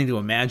kind of funny to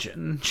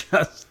imagine.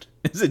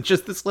 Is it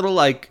just this little,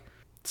 like,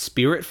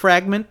 spirit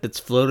fragment that's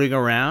floating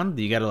around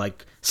that you gotta,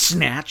 like,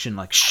 snatch and,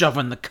 like, shove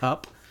in the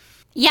cup?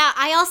 Yeah,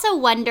 I also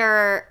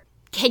wonder,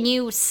 can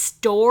you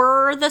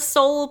store the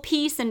soul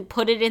piece and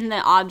put it in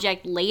the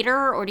object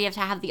later, or do you have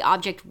to have the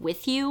object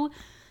with you?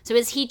 So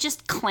is he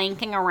just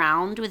clanking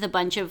around with a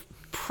bunch of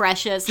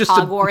precious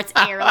Hogwarts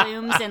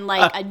heirlooms in,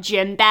 like, a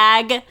gym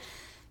bag,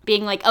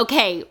 being like,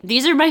 okay,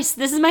 this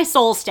is my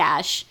soul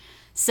stash.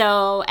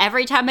 So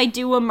every time I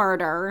do a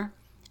murder,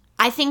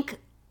 I think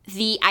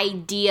the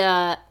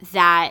idea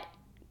that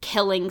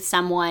killing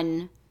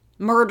someone,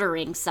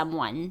 murdering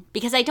someone,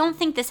 because I don't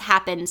think this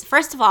happens.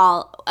 First of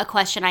all, a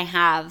question I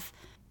have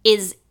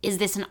is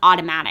this an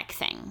automatic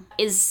thing?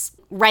 Is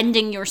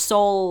rending your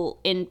soul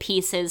in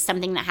pieces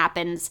something that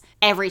happens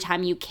every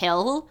time you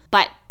kill?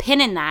 But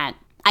pin in that,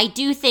 I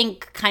do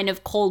think kind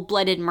of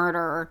cold-blooded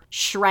murder,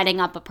 shredding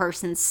up a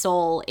person's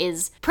soul,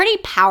 is pretty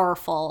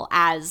powerful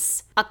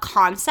as a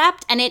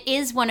concept. And it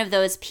is one of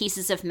those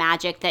pieces of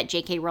magic that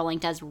J.K. Rowling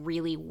does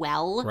really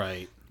well.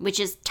 Right. Which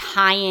is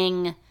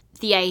tying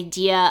the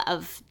idea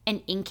of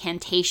an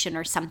incantation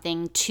or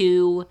something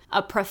to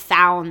a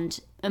profound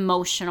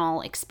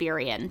emotional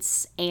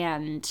experience.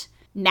 And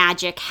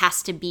magic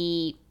has to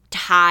be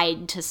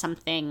tied to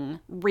something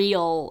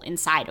real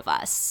inside of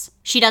us.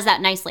 She does that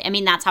nicely. I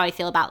mean, that's how I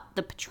feel about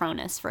the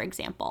Patronus, for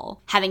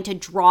example. Having to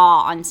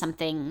draw on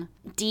something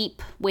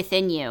deep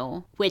within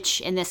you,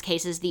 which in this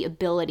case is the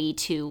ability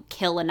to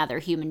kill another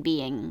human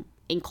being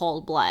in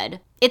cold blood.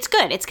 It's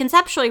good. It's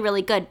conceptually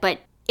really good, but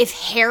if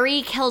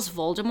Harry kills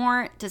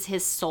Voldemort, does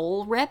his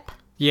soul rip?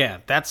 Yeah,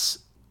 that's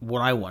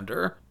what I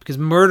wonder. Because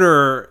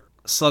murder,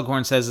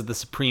 Slughorn says, is the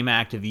supreme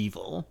act of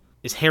evil.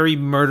 Is Harry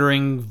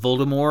murdering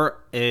Voldemort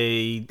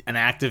an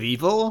act of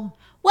evil?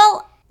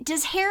 Well,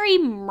 does Harry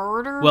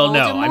murder Voldemort?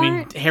 No. I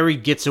mean, Harry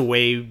gets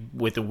away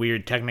with a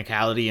weird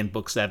technicality in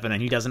Book 7,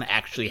 and he doesn't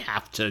actually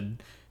have to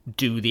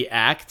do the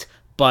act.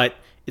 But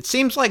it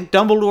seems like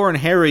Dumbledore and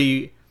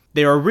Harry,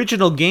 their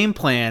original game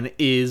plan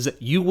is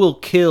you will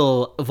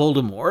kill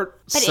Voldemort.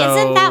 But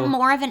isn't that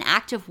more of an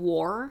act of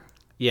war?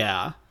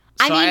 Yeah.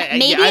 I mean,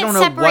 maybe it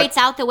separates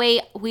out the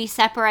way we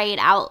separate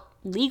out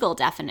legal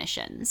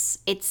definitions.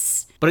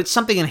 But it's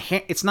something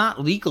it's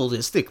not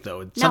legalistic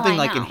though. It's something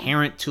like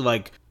inherent to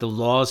like the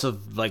laws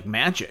of like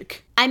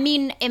magic. I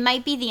mean, it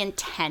might be the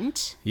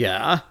intent.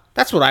 Yeah,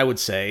 that's what I would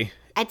say.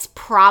 It's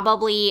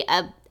probably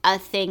a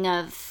thing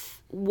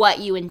of what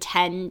you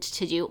intend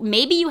to do.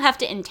 Maybe you have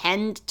to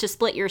intend to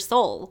split your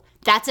soul.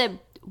 That's a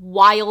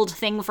wild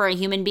thing for a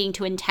human being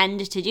to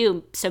intend to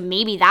do. So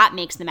maybe that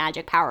makes the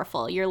magic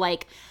powerful. You're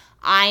like,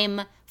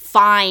 I'm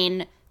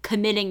fine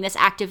committing this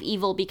act of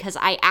evil because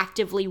I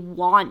actively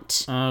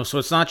want. Oh, so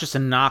it's not just a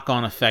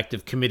knock-on effect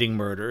of committing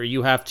murder.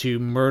 You have to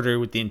murder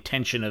with the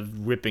intention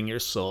of ripping your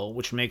soul,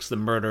 which makes the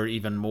murder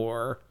even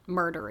more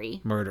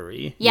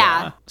murdery.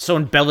 Yeah. So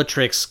when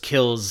Bellatrix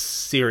kills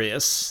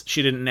Sirius,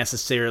 she didn't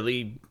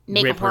necessarily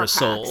rip her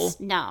soul.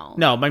 No.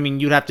 No, I mean,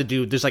 you'd have to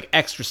do, there's like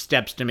extra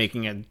steps to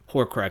making a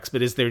Horcrux,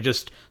 but is there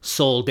just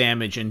soul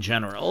damage in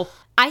general?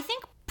 I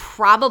think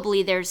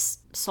probably there's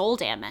soul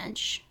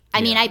damage. I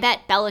mean, I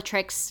bet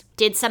Bellatrix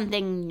did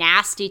something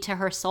nasty to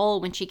her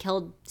soul when she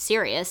killed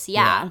Sirius.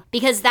 Yeah.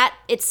 Because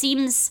it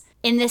seems,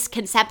 in this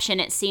conception,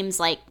 it seems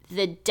like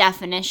the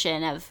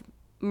definition of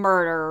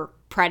murder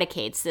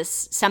predicates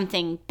this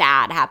something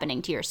bad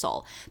happening to your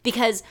soul.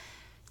 Because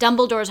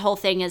Dumbledore's whole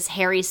thing is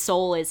Harry's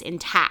soul is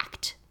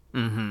intact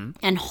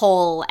and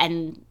whole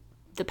and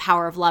the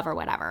power of love or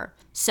whatever.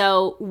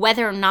 So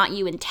whether or not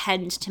you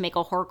intend to make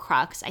a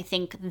Horcrux, I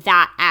think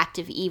that act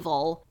of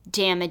evil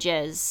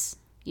damages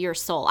your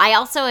soul. I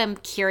also am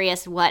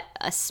curious what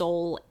a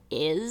soul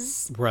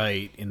is.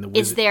 Right.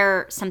 Is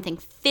there something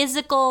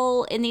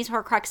physical in these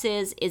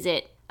Horcruxes? Is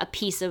it a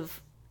piece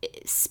of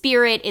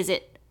spirit? Is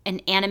it an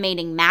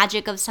animating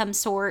magic of some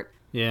sort?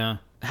 Yeah.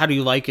 How do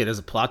you like it as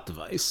a plot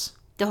device?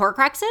 The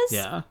Horcruxes?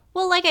 Yeah.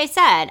 Well, like I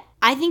said,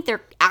 I think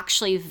they're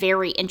actually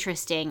very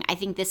interesting. I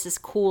think this is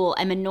cool.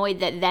 I'm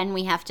annoyed that then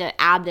we have to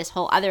add this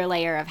whole other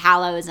layer of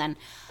Hallows, and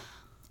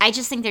I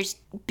just think there's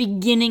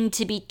beginning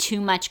to be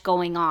too much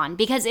going on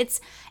because it's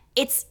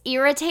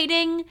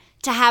irritating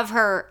to have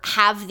her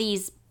have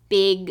these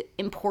big,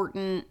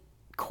 important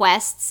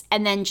quests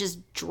and then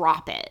just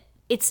drop it.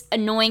 It's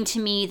annoying to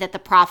me that the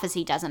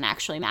prophecy doesn't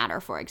actually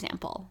matter, for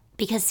example,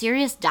 because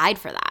Sirius died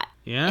for that.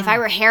 Yeah. If I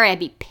were Harry, I'd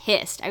be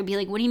pissed. I'd be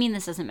like, what do you mean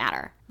this doesn't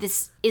matter?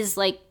 This is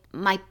like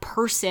my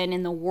person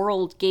in the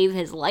world gave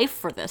his life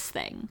for this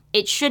thing.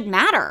 It should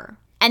matter.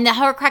 And the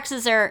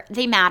Horcruxes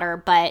they matter,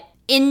 but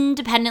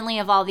independently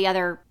of all the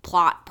other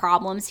plot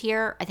problems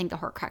here, I think the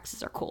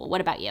Horcruxes are cool.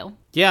 What about you?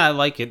 Yeah, I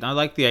like it. I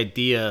like the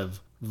idea of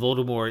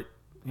Voldemort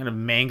kind of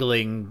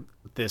mangling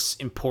this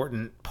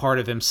important part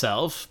of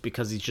himself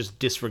because he just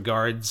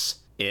disregards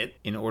it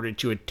in order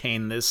to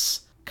attain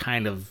this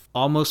kind of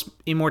almost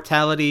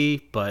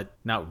immortality, but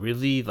not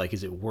really. Like,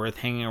 is it worth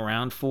hanging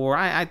around for?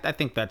 I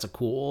think that's a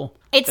cool.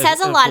 It says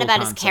a lot about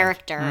concept. his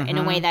character in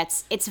a way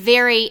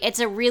it's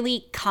a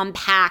really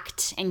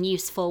compact and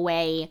useful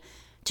way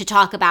to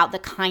talk about the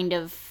kind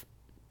of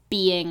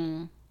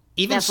being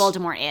that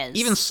Voldemort is.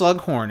 Even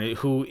Slughorn,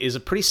 who is a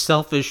pretty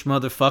selfish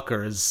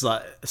motherfucker,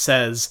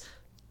 says,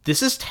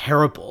 this is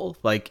terrible.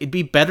 Like, it'd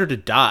be better to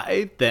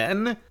die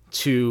than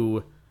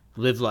to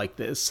live like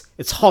this.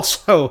 It's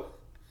also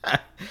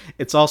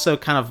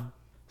kind of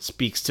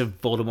speaks to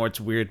Voldemort's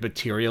weird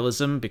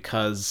materialism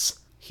because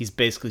he's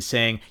basically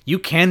saying, you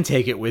can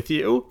take it with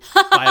you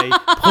by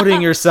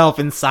putting yourself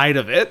inside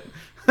of it.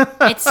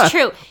 It's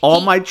true.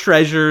 All my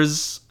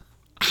treasures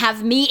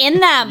have me in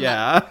them.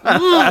 Yeah.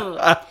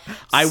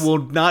 I will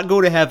not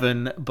go to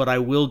heaven, but I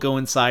will go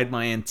inside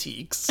my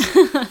antiques.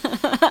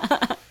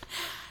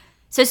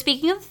 So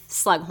speaking of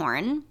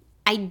Slughorn,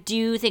 I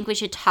do think we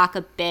should talk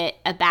a bit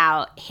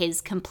about his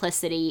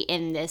complicity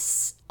in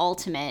this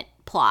ultimate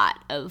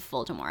plot of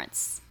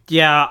Voldemort's.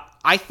 Yeah,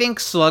 I think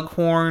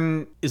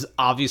Slughorn is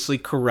obviously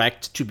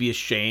correct to be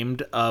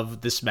ashamed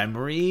of this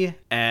memory,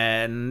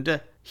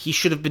 and he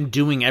should have been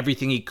doing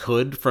everything he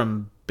could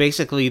from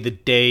basically the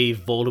day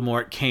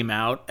Voldemort came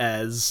out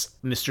as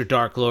Mr.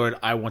 Dark Lord,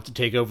 I want to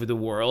take over the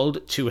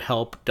world, to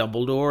help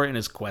Dumbledore in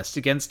his quest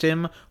against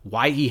him.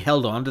 Why he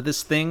held on to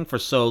this thing for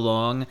so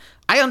long,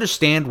 I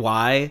understand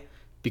why,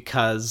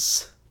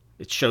 because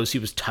it shows he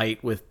was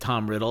tight with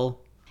Tom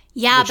Riddle.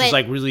 Yeah, which is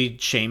like really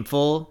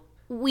shameful.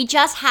 We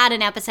just had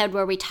an episode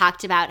where we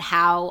talked about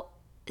how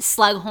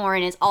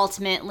Slughorn is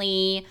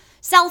ultimately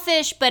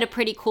selfish, but a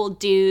pretty cool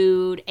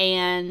dude,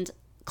 and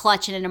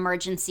clutch in an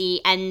emergency.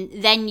 And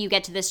then you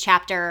get to this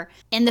chapter,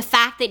 and the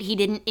fact that he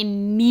didn't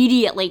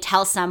immediately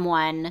tell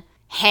someone,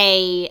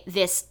 hey,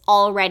 this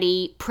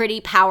already pretty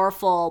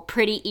powerful,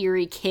 pretty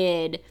eerie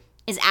kid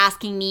is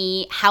asking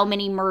me how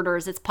many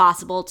murders it's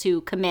possible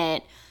to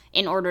commit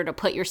in order to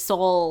put your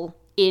soul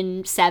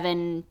in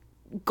 7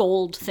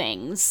 gold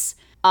things.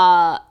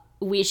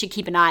 We should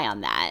keep an eye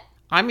on that.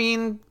 I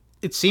mean,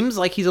 it seems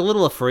like he's a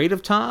little afraid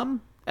of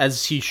Tom,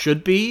 as he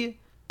should be.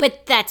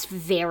 But that's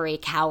very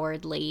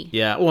cowardly.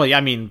 Yeah, well,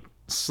 I mean,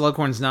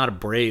 Slughorn's not a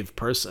brave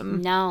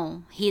person.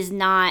 No, he's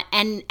not.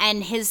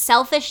 And his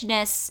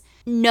selfishness,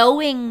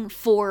 knowing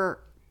for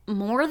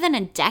more than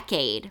a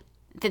decade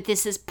that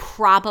this is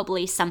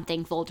probably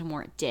something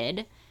Voldemort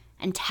did,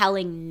 and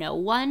telling no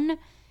one,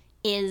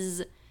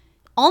 is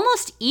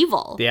almost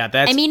evil. Yeah,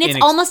 that's... I mean, it's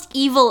almost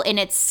evil in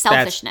its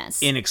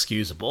selfishness. That's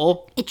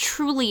inexcusable. It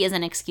truly is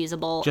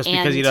inexcusable. Just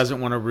because he doesn't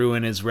want to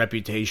ruin his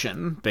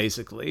reputation,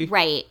 basically.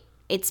 Right.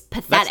 It's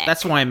pathetic.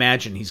 That's why I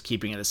imagine he's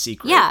keeping it a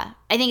secret. Yeah,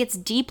 I think it's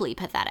deeply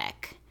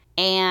pathetic.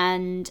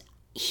 And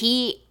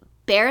he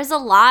bears a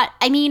lot...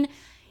 I mean,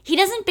 he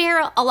doesn't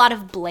bear a lot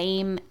of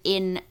blame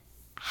in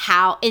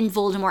how in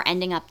Voldemort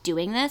ending up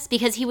doing this,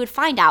 because he would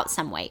find out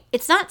some way.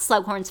 It's not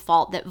Slughorn's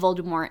fault that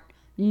Voldemort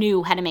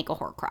knew how to make a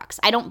Horcrux.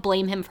 I don't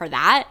blame him for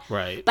that.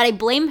 Right. But I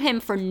blame him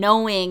for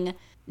knowing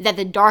that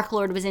the Dark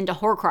Lord was into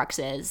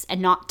Horcruxes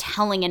and not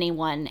telling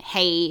anyone,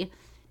 hey,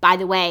 by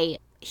the way,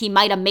 he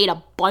might have made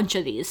a bunch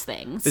of these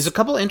things. There's a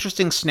couple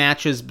interesting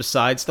snatches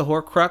besides the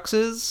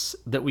Horcruxes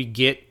that we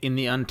get in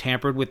the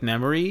Untampered with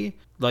Memory,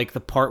 like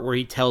the part where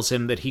he tells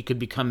him that he could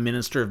become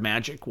Minister of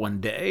Magic one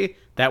day.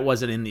 That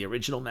wasn't in the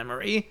original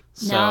Memory.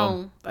 So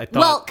No. I thought,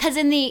 Well, because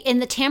in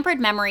the Tampered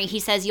Memory, he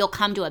says you'll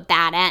come to a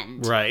bad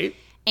end. right.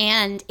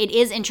 And it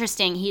is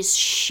interesting. He's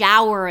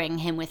showering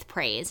him with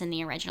praise in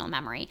the original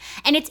Memory.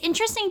 And it's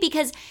interesting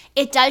because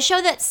it does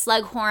show that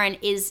Slughorn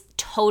is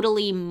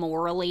totally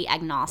morally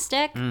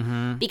agnostic,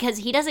 because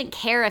he doesn't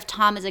care if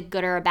Tom is a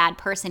good or a bad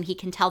person. He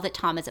can tell that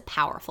Tom is a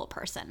powerful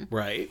person.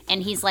 Right.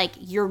 And he's like,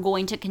 you're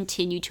going to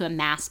continue to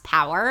amass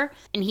power.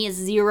 And he has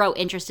zero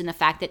interest in the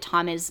fact that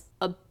Tom is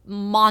a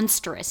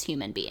monstrous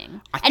human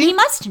being. And he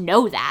must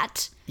know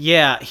that.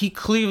 Yeah, he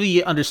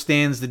clearly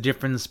understands the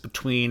difference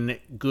between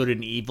good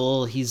and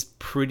evil. He's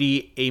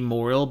pretty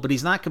amoral, but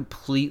he's not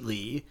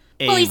completely.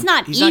 Well, he's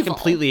not He's evil. not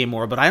completely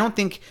amoral, but I don't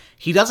think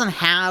he doesn't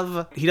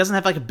have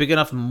like a big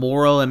enough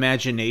moral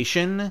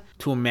imagination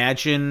to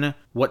imagine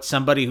what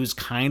somebody who's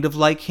kind of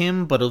like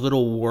him but a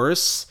little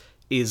worse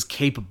is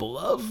capable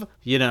of.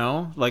 You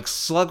know, like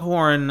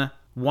Slughorn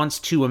wants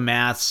to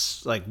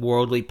amass like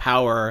worldly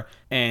power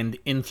and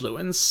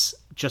influence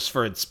just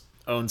for its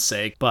own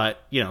sake,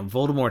 but you know,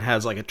 Voldemort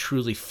has like a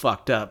truly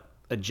fucked up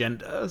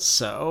agenda,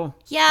 so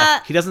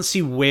Yeah. he doesn't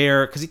see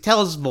where, because he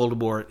tells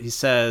Voldemort, he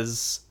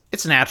says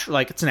it's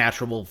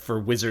natural for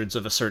wizards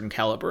of a certain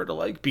caliber to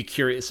like be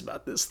curious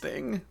about this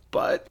thing,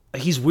 but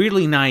he's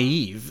weirdly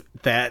naive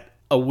that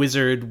a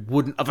wizard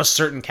of a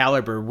certain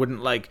caliber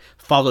wouldn't like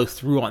follow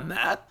through on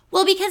that.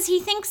 Well, because he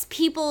thinks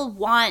people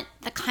want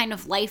the kind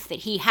of life that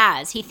he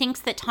has. He thinks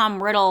that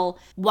Tom Riddle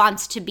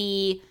wants to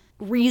be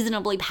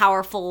reasonably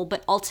powerful,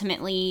 but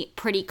ultimately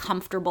pretty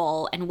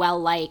comfortable and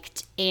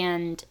well-liked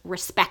and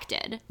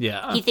respected.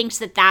 Yeah. He thinks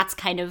that that's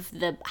kind of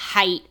the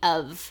height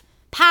of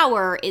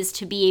power, is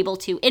to be able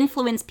to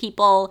influence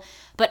people,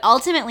 but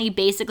ultimately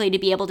basically to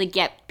be able to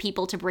get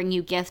people to bring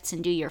you gifts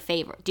and do your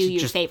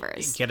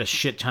favors. Get a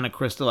shit ton of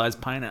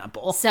crystallized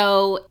pineapple.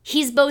 So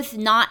he's both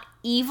not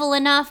evil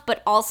enough,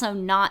 but also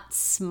not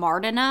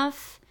smart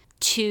enough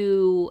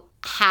to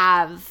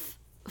have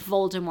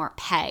Voldemort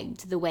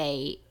pegged the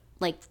way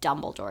like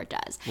Dumbledore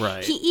does.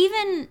 Right. He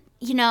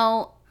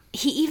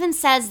even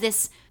says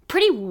this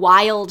pretty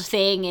wild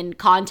thing in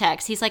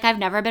context. He's like, I've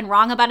never been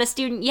wrong about a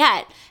student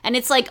yet. And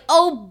it's like,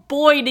 oh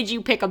boy, did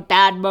you pick a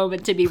bad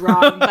moment to be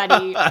wrong,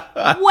 buddy.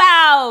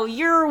 Wow,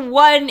 your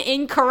one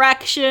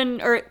incorrect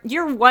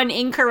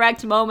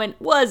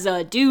moment was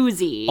a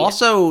doozy.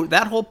 Also,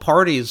 that whole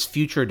party is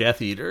future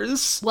Death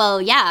Eaters.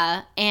 Well,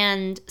 yeah,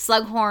 and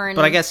Slughorn...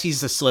 But I guess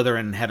he's the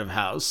Slytherin head of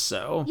house,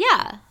 so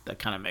Yeah. that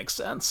kind of makes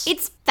sense.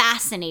 It's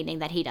fascinating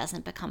that he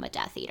doesn't become a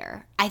Death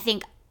Eater. I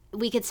think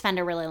we could spend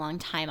a really long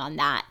time on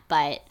that,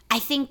 but I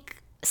think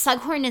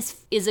Slughorn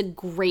is a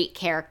great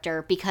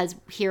character because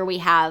here we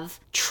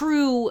have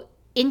true,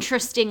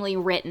 interestingly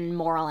written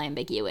moral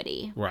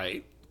ambiguity.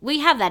 Right. We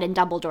have that in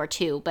Dumbledore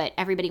too, but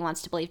everybody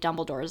wants to believe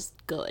Dumbledore's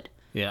good.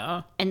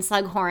 Yeah. And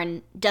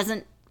Slughorn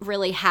doesn't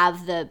really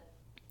have the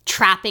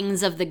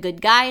trappings of the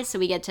good guy, so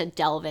we get to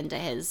delve into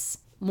his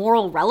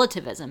moral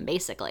relativism,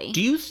 basically.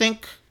 Do you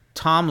think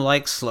Tom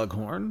likes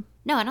Slughorn?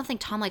 No, I don't think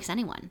Tom likes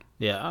anyone.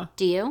 Yeah.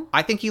 Do you?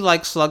 I think he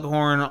likes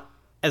Slughorn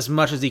as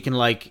much as he can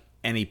like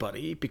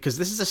anybody, because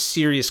this is a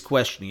serious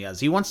question he has.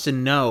 He wants to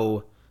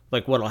know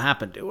like what'll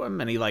happen to him,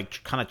 and he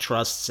like kind of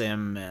trusts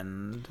him,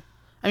 and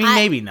I mean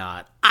maybe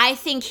not. I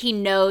think he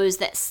knows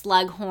that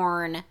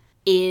Slughorn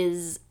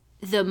is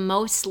the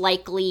most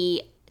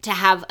likely to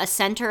have a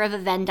center of a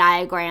Venn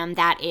diagram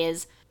that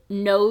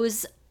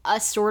knows a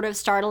sort of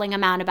startling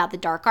amount about the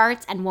dark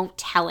arts and won't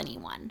tell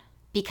anyone,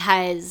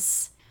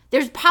 because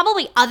there's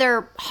probably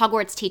other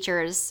Hogwarts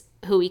teachers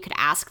who we could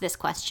ask this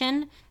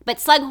question, but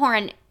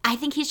Slughorn, I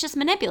think he's just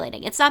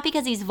manipulating. It's not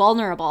because he's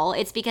vulnerable,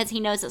 it's because he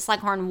knows that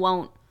Slughorn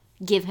won't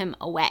give him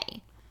away.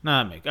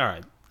 All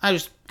right. I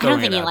don't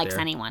think he likes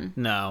anyone.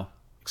 No.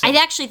 I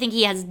actually think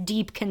he has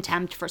deep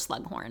contempt for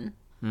Slughorn.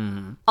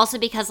 Mm-hmm. Also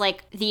because,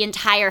 like, the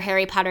entire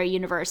Harry Potter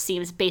universe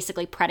seems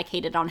basically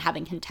predicated on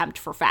having contempt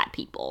for fat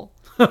people.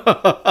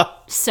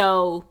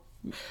 So...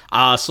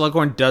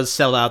 Slughorn does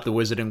sell out the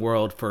wizarding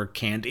world for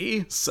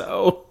candy,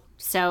 so...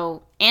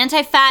 So,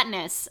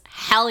 anti-fatness,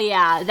 hell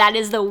yeah. That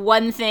is the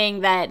one thing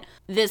that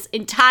this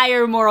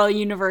entire moral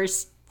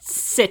universe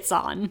sits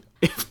on.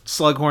 If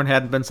Slughorn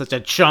hadn't been such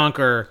a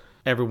chonker,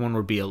 everyone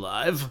would be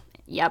alive.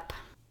 Yep.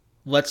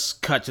 Let's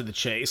cut to the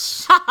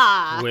chase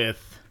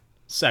with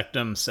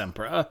Sectum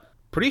Sempra.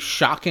 Pretty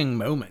shocking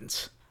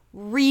moment.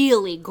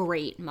 Really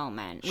great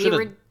moment. We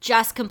were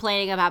just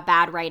complaining about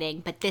bad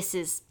writing, but this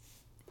is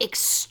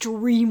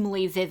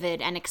extremely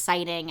vivid and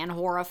exciting and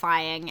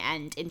horrifying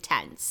and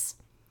intense.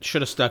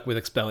 Should have stuck with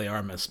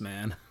Expelliarmus,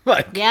 man.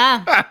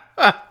 Yeah.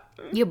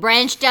 You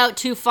branched out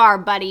too far,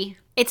 buddy.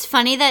 It's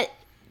funny that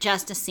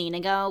just a scene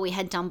ago we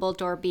had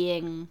Dumbledore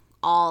being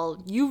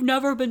all, "You've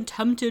never been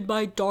tempted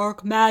by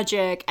dark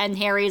magic," and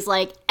Harry's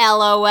like,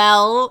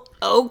 LOL,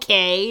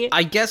 okay.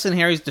 I guess in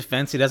Harry's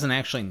defense, he doesn't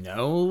actually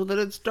know that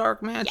it's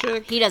dark magic. Yeah,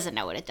 he doesn't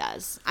know what it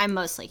does. I'm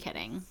mostly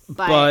kidding.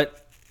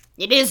 But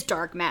it is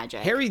dark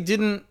magic. Harry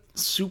didn't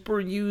super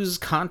use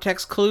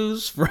context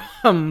clues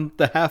from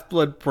the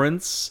Half-Blood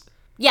Prince.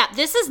 Yeah,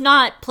 this is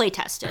not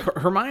play-tested.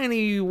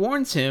 Hermione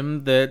warns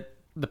him that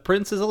the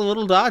prince is a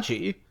little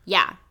dodgy.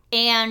 Yeah,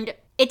 and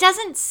it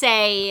doesn't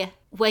say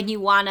when you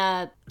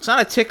wanna... It's not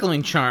a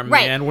tickling charm,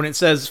 right. Man, when it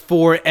says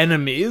for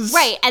enemies.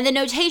 Right, and the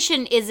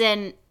notation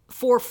isn't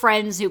for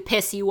friends who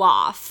piss you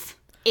off.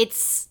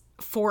 It's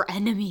for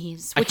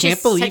enemies, which is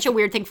such a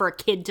weird thing for a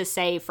kid to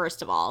say,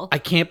 first of all. I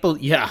can't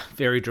believe... Yeah,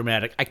 very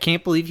dramatic. I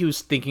can't believe he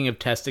was thinking of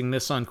testing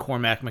this on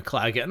Cormac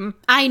McLaggen.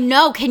 I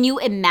know, can you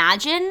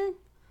imagine?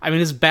 I mean,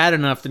 it's bad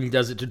enough that he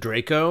does it to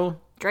Draco.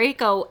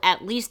 Draco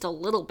at least a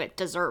little bit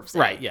deserves it.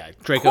 Right, yeah.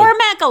 Draco.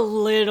 Cormac a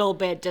little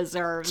bit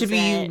deserves it. To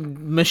be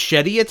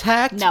machete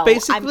attacked, no,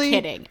 basically? I'm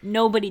kidding.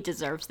 Nobody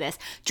deserves this.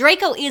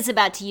 Draco is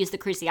about to use the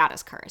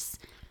Cruciatus Curse.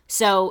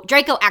 So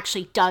Draco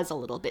actually does a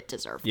little bit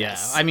deserve this. Yeah,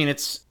 I mean,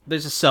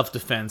 there's a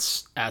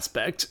self-defense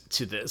aspect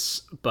to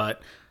this,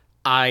 but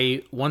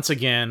I, once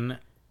again,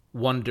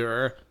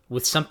 wonder,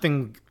 with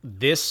something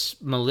this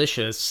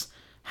malicious,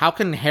 how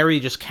can Harry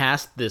just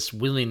cast this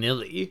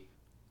willy-nilly?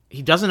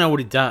 He doesn't know what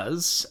he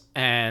does,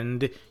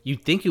 and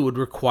you'd think it would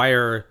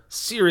require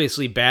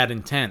seriously bad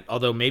intent,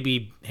 although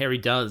maybe Harry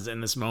does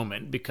in this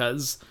moment,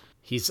 because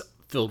he's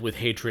filled with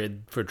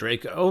hatred for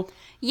Draco.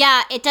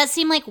 Yeah, it does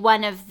seem like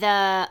one of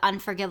the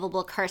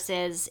unforgivable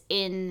curses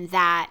in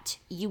that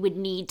you would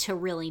need to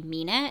really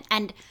mean it,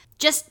 and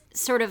just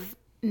sort of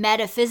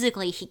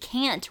metaphysically, he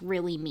can't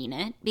really mean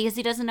it because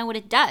he doesn't know what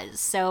it does.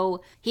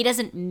 So he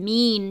doesn't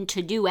mean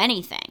to do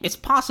anything. It's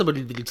possible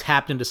that he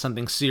tapped into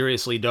something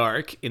seriously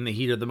dark in the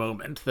heat of the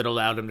moment that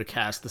allowed him to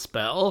cast the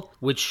spell,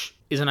 which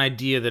is an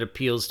idea that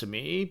appeals to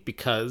me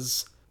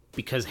because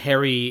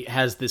Harry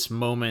has this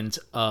moment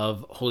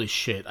of, holy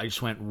shit, I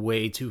just went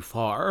way too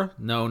far.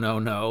 No.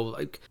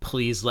 Like,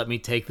 please let me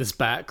take this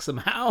back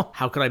somehow.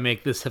 How could I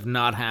make this have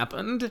not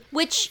happened?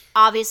 Which,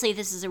 obviously,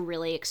 this is a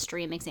really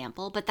extreme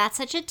example, but that's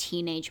such a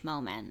teenage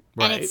moment.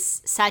 Right. And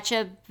it's such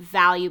a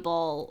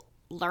valuable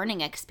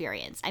learning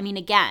experience. I mean,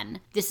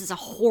 again, this is a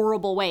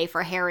horrible way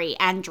for Harry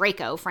and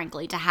Draco,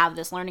 frankly, to have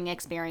this learning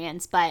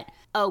experience, but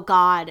oh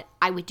god,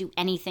 I would do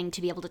anything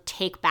to be able to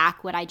take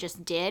back what I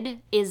just did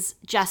is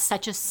just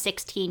such a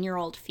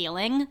 16-year-old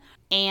feeling,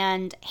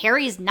 and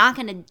Harry's not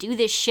gonna do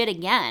this shit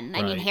again.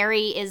 I mean,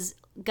 Harry is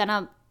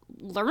gonna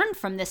learn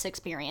from this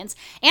experience,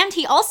 and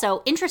he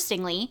also,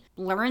 interestingly,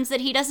 learns that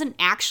he doesn't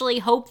actually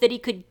hope that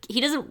he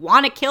doesn't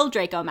want to kill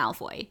Draco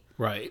Malfoy.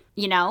 Right.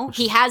 You know,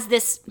 he has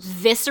this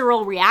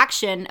visceral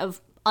reaction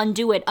of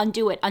undo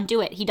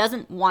it. He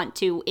doesn't want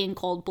to, in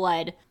cold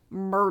blood,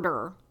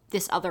 murder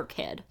this other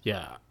kid.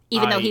 Yeah.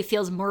 Even though he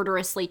feels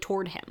murderously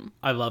toward him.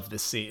 I love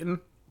this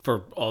scene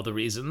for all the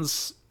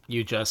reasons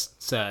you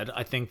just said.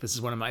 I think this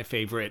is one of my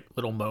favorite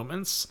little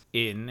moments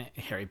in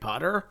Harry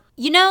Potter.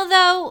 You know,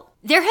 though,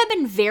 there have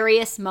been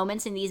various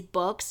moments in these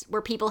books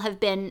where people have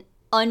been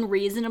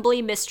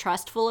unreasonably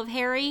mistrustful of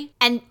Harry,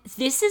 and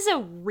this is a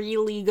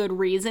really good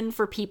reason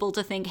for people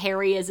to think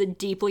Harry is a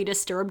deeply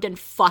disturbed and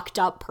fucked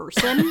up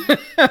person.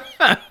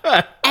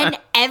 And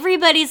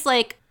everybody's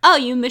like, oh,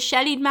 you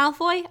macheted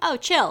Malfoy? Oh,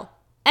 chill.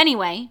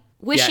 Anyway,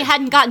 wish you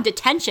hadn't gotten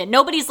detention.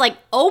 Nobody's like,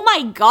 oh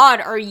my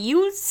god, are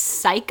you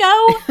psycho?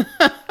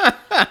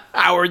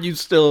 How are you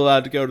still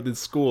allowed to go to this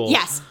school?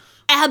 Yes,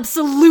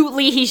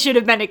 absolutely he should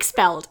have been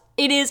expelled.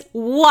 It is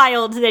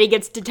wild that he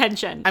gets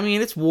detention. I mean,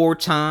 it's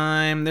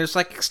wartime. There's,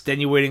 like,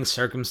 extenuating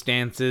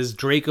circumstances.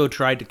 Draco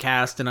tried to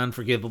cast an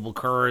unforgivable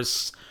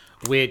curse,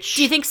 which...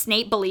 Do you think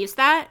Snape believes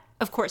that?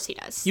 Of course he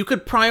does. You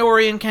could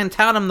priori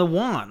incantatem the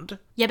wand.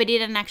 Yeah, but he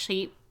didn't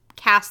actually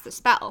cast the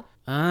spell.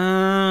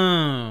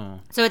 Oh.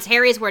 So it's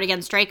Harry's word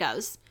against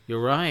Draco's.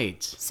 You're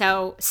right.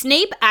 So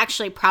Snape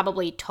actually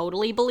probably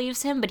totally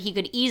believes him, but he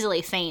could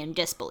easily feign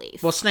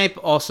disbelief. Well, Snape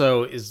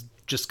also is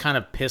just kind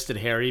of pissed at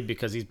Harry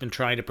because he's been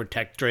trying to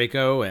protect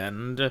Draco,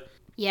 and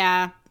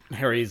yeah,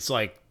 Harry's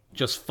like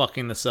just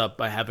fucking this up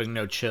by having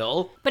no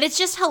chill. But it's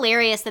just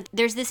hilarious that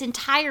there's this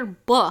entire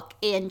book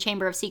in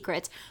Chamber of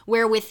Secrets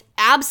where with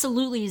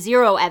absolutely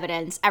zero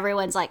evidence,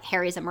 everyone's like,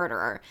 Harry's a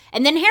murderer.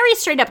 And then Harry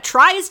straight up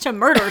tries to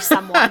murder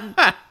someone.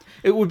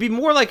 It would be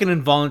more like an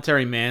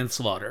involuntary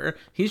manslaughter.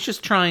 He's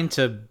just trying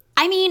to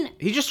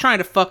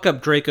fuck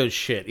up Draco's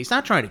shit. He's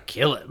not trying to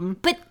kill him.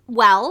 But,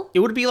 well... It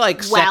would be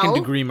like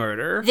second-degree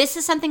murder. This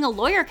is something a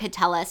lawyer could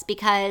tell us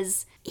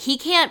because he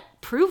can't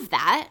prove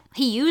that.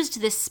 He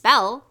used this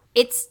spell.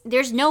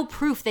 There's no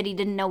proof that he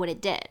didn't know what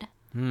it did.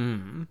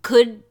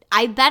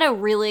 I bet a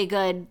really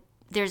good...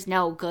 There's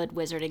no good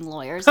wizarding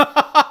lawyers. But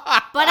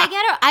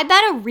I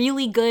bet a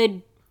really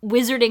good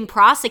wizarding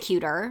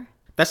prosecutor...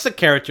 That's the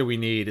character we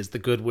need, is the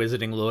good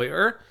wizarding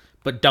lawyer.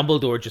 But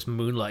Dumbledore just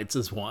moonlights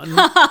as one.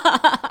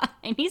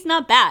 and he's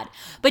not bad.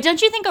 But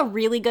don't you think a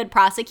really good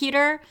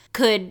prosecutor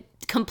could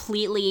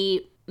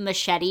completely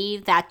machete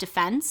that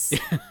defense?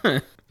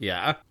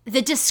 Yeah.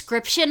 The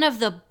description of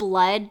the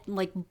blood,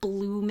 like,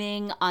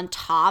 blooming on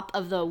top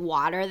of the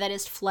water that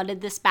has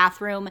flooded this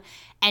bathroom,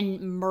 and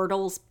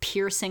Myrtle's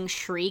piercing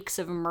shrieks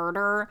of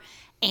murder,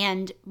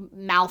 and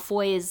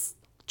Malfoy's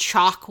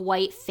chalk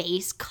white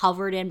face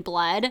covered in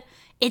blood.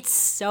 It's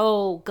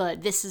so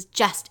good. This is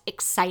just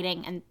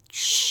exciting and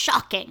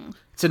shocking.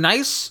 It's a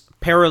nice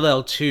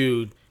parallel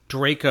to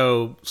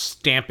Draco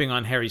stamping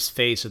on Harry's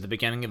face at the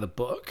beginning of the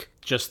book.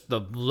 Just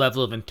the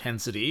level of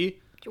intensity.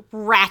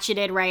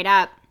 Ratcheted right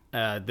up.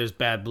 There's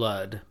bad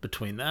blood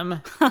between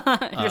them.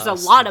 There's a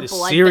lot of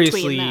blood between them.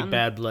 Seriously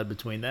bad blood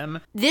between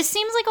them. This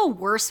seems like a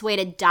worse way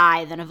to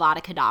die than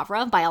Avada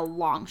Kedavra by a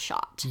long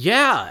shot.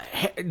 Yeah.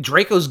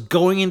 Draco's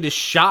going into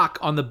shock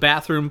on the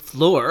bathroom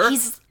floor.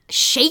 He's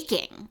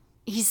shaking.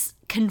 He's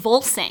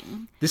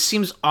convulsing. This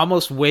seems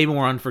almost way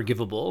more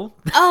unforgivable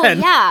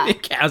than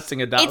casting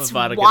Avada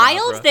Kedavra. It's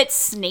wild that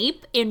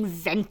Snape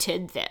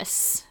invented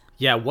this.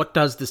 Yeah, what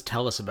does this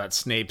tell us about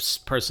Snape's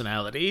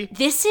personality?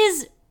 This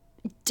is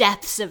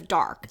depths of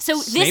dark.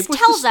 So Snape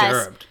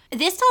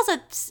this tells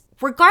us,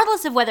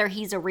 regardless of whether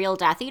he's a real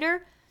Death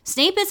Eater,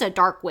 Snape is a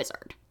dark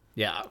wizard.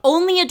 Yeah.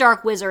 Only a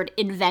dark wizard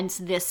invents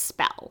this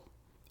spell.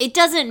 It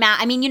doesn't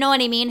matter. I mean, you know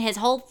what I mean? His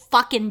whole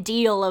fucking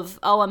deal of,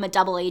 I'm a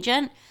double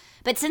agent.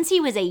 But since he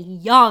was a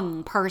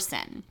young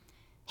person,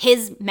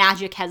 his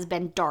magic has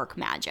been dark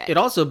magic. It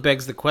also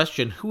begs the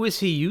question, who has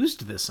he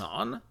used this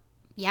on?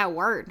 Yeah,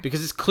 word.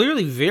 Because it's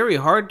clearly very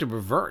hard to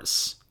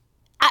reverse.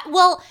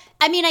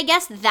 I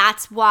guess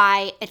that's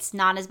why it's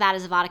not as bad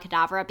as Avada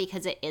Kedavra,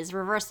 because it is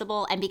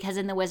reversible, and because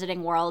in the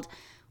wizarding world,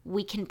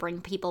 we can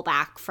bring people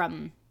back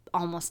from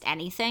almost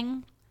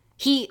anything.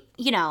 He's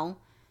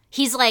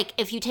like,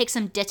 if you take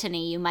some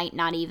Dittany, you might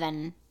not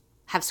even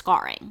have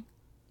scarring,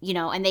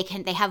 and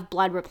they have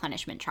blood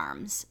replenishment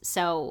charms.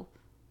 So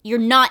you're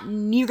not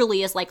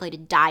nearly as likely to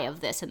die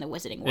of this in the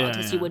wizarding world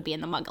as you would be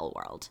in the Muggle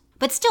world.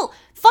 But still,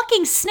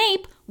 fucking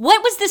Snape,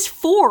 what was this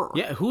for?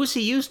 Yeah, who has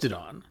he used it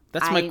on?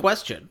 That's my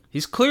question.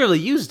 He's clearly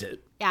used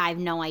it. Yeah, I have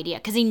no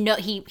idea, because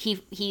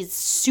he's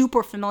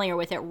super familiar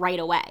with it right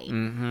away,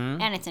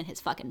 and it's in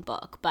his fucking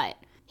book. But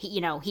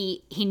he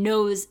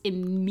knows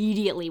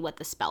immediately what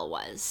the spell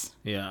was.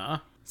 Yeah.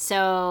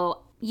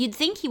 So you'd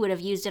think he would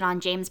have used it on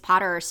James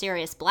Potter or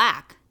Sirius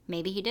Black.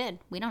 Maybe he did.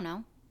 We don't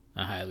know.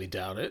 I highly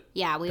doubt it.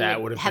 Yeah, we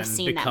would have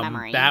seen that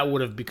memory. That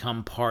would have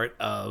become part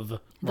of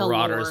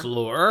Marauder's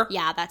lore.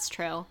 Yeah, that's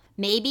true.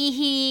 Maybe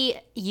he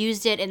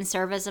used it in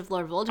service of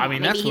Lord Voldemort. I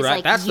mean, Maybe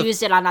he's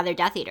used it on other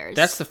Death Eaters.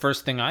 That's the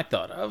first thing I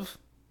thought of.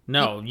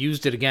 No,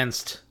 used it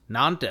against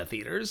non-Death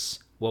Eaters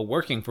while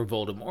working for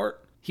Voldemort.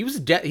 He was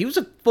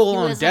a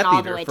full-on Death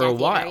Eater for a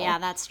while. Yeah,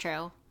 that's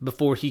true.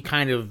 Before he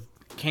kind of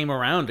came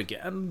around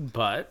again,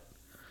 but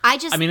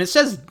it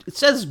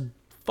says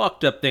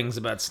fucked up things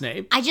about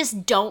Snape. I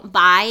just don't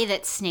buy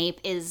that Snape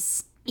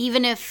is,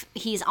 even if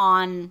he's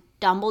on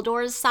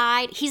Dumbledore's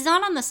side, he's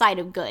not on the side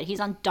of good. He's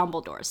on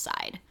Dumbledore's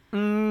side.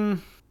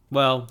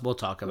 Well, we'll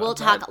talk about that. We'll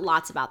talk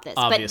lots about this.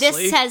 Obviously. But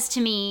this says to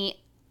me,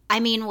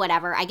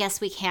 whatever. I guess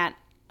we can't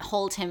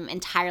hold him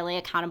entirely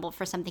accountable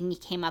for something he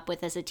came up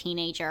with as a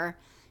teenager,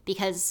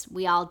 because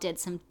we all did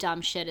some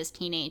dumb shit as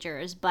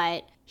teenagers,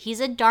 but he's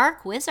a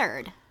dark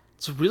wizard.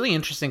 It's a really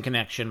interesting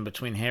connection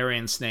between Harry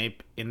and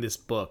Snape in this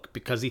book,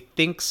 because he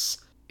thinks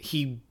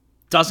he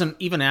doesn't,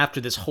 even after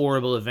this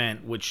horrible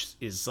event, which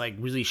is like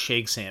really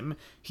shakes him,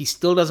 he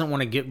still doesn't want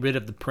to get rid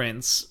of the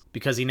prince,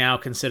 because he now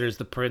considers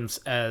the prince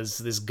as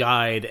this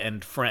guide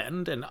and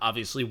friend, and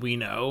obviously we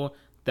know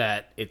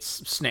that it's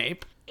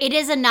Snape. It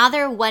is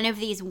another one of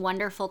these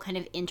wonderful kind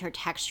of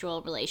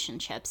intertextual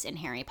relationships in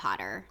Harry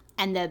Potter,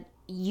 and the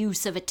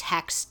use of a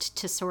text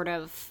to sort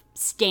of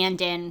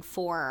stand in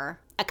for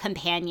a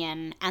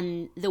companion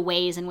and the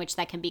ways in which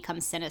that can become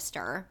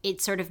sinister.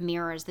 It sort of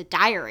mirrors the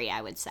diary,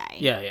 I would say.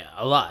 Yeah,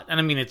 a lot. And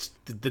I mean, it's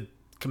the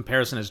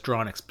comparison is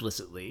drawn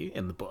explicitly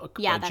in the book.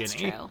 Yeah, by that's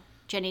Ginny. true.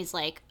 Ginny's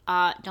like,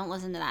 don't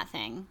listen to that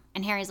thing.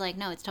 And Harry's like,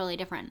 no, it's totally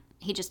different.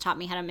 He just taught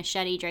me how to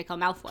machete Draco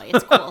Malfoy.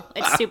 It's cool.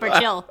 It's super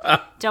chill.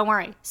 Don't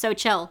worry. So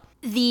chill.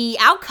 The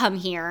outcome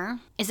here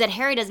is that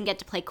Harry doesn't get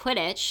to play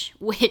Quidditch,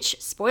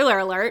 which, spoiler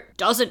alert,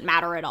 doesn't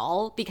matter at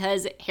all,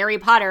 because Harry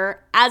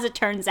Potter, as it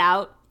turns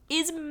out,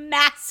 is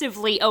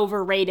massively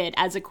overrated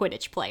as a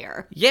Quidditch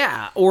player.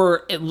 Yeah,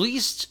 or at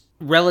least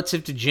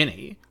relative to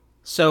Ginny.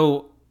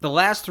 So the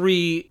last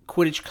 3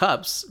 Quidditch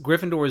Cups,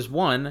 Gryffindor's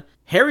won.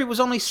 Harry was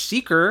only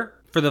Seeker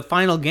for the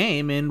final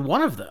game in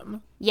one of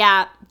them.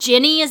 Yeah,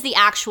 Ginny is the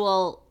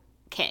actual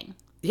king.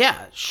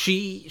 Yeah,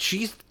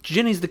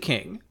 Ginny's the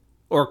king.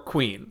 Or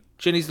queen.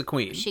 Ginny's the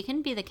queen. She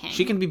can be the king.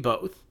 She can be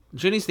both.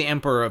 Ginny's the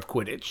emperor of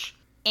Quidditch.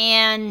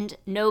 And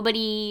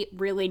nobody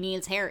really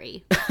needs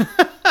Harry.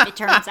 It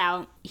turns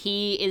out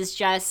he is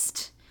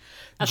just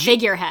a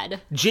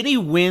figurehead. Ginny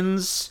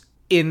wins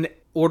in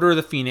Order of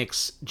the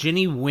Phoenix.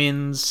 Ginny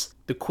wins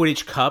the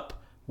Quidditch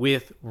Cup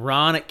with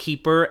Ron at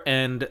keeper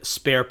and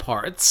spare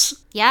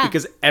parts. Yeah.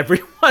 Because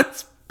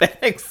everyone's been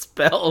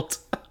expelled.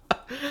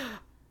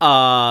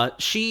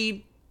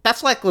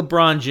 That's like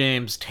LeBron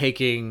James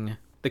taking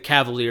the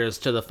Cavaliers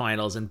to the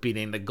finals and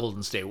beating the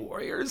Golden State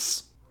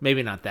Warriors.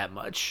 Maybe not that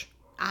much.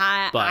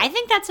 I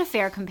think that's a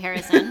fair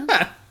comparison.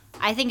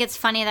 I think it's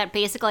funny that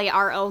basically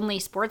our only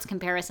sports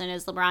comparison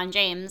is LeBron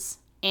James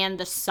and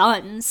the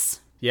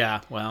Suns.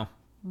 Yeah, well.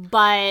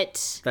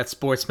 But that's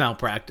sports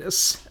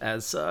malpractice,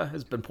 as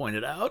has been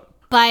pointed out.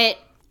 But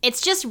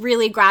it's just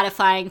really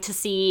gratifying to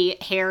see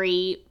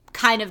Harry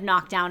kind of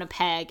knock down a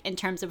peg in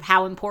terms of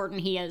how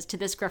important he is to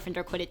this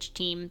Gryffindor Quidditch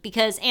team.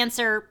 Because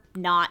answer,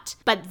 not.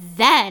 But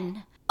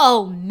then,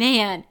 oh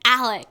man,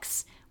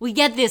 Alex, we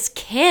get this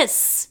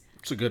kiss.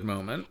 It's a good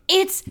moment.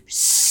 It's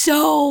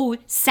so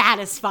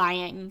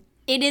satisfying.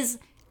 It is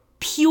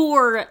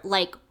pure,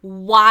 like,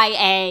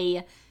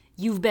 YA.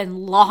 You've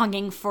been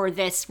longing for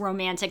this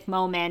romantic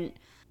moment.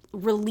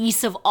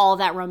 Release of all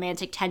that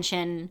romantic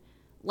tension.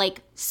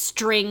 Like,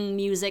 string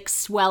music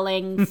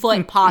swelling,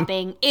 foot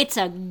popping. It's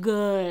a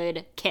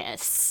good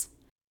kiss.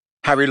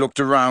 Harry looked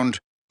around.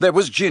 There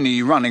was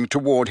Ginny running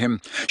toward him.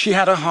 She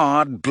had a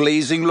hard,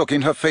 blazing look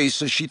in her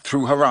face as she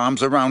threw her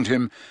arms around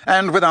him,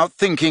 and without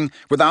thinking,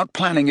 without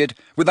planning it,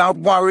 without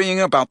worrying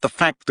about the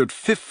fact that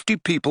 50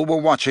 people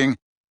were watching,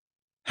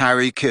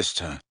 Harry kissed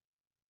her.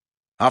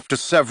 After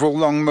several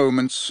long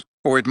moments,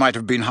 or it might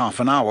have been half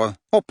an hour,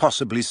 or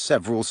possibly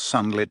several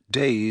sunlit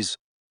days,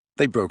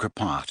 they broke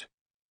apart.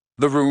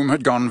 The room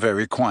had gone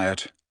very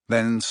quiet.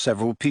 Then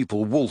several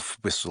people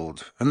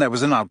wolf-whistled, and there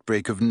was an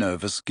outbreak of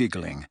nervous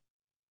giggling.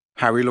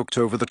 Harry looked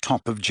over the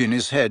top of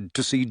Ginny's head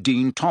to see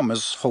Dean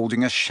Thomas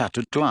holding a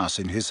shattered glass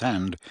in his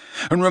hand,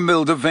 and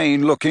Romilda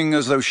Vane looking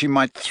as though she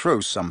might throw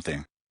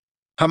something.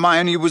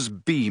 Hermione was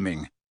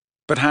beaming,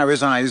 but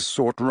Harry's eyes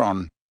sought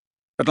Ron.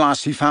 At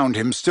last he found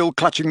him, still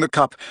clutching the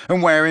cup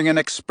and wearing an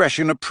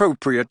expression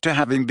appropriate to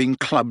having been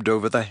clubbed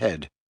over the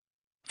head.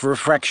 For a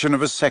fraction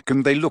of a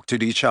second they looked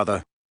at each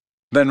other.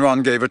 Then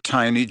Ron gave a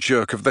tiny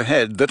jerk of the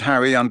head that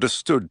Harry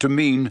understood to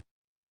mean,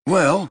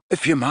 "Well,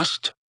 if you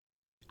must."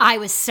 I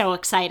was so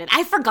excited.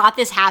 I forgot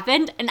this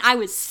happened, and I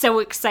was so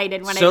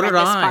excited when I read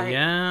this part.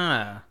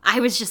 Yeah. I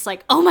was just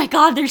like, oh my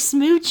god, they're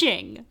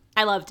smooching.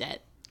 I loved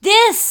it.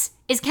 This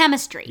is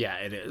chemistry. Yeah,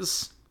 it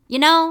is. You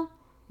know,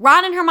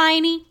 Ron and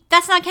Hermione,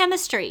 that's not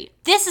chemistry.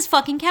 This is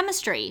fucking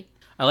chemistry.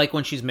 I like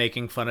when she's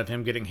making fun of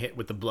him getting hit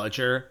with the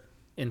bludger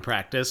in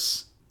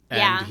practice,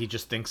 and he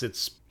just thinks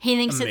it's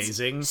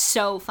amazing. It's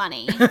so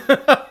funny.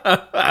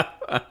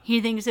 He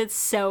thinks it's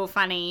so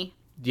funny.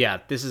 Yeah,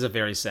 this is a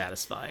very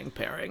satisfying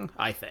pairing,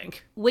 I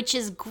think. Which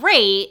is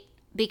great,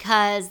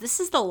 because this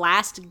is the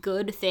last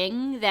good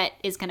thing that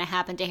is going to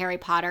happen to Harry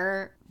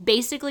Potter,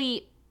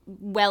 basically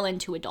well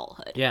into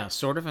adulthood. Yeah,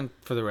 sort of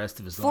for the rest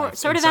of his life.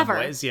 Sort in of some ever.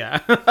 ways,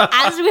 yeah.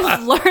 As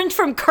we've learned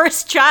from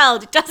Cursed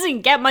Child, it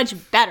doesn't get much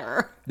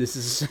better. This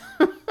is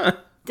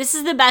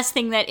the best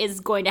thing that is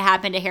going to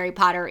happen to Harry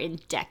Potter in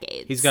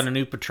decades. He's got a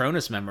new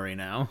Patronus memory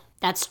now.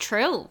 That's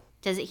true.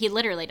 He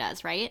literally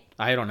does, right?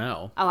 I don't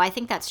know. Oh, I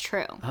think that's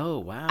true. Oh,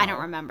 wow. I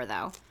don't remember,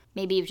 though.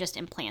 Maybe you've just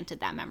implanted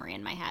that memory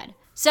in my head.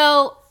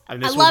 So, I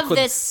mean, love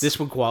this. This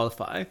would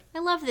qualify. I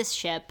love this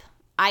ship.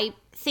 I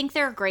think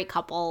they're a great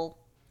couple.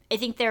 I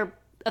think their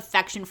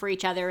affection for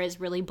each other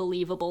is really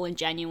believable and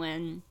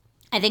genuine.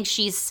 I think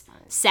she's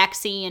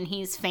sexy and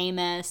he's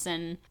famous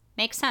and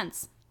makes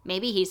sense.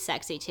 Maybe he's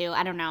sexy, too.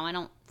 I don't know. I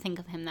don't think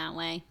of him that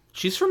way.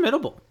 She's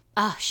formidable.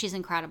 Oh, she's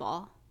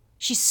incredible.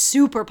 She's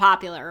super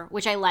popular,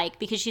 which I like,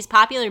 because she's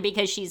popular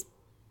because she's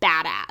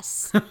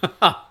badass.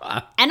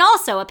 And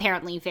also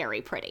apparently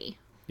very pretty.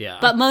 Yeah.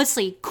 But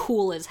mostly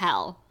cool as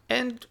hell.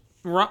 And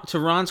to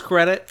Ron's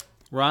credit,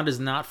 Ron does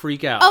not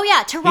freak out. Oh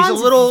yeah, to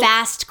Ron's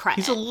vast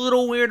credit. He's a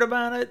little weird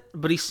about it,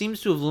 but he seems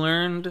to have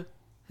learned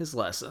his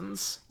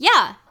lessons.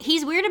 Yeah,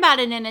 he's weird about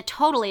it in a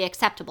totally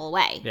acceptable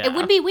way. Yeah. It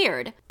would be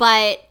weird,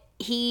 but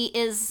he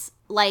is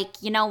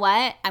like, you know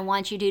what? I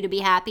want you two to be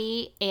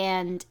happy,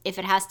 and if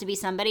it has to be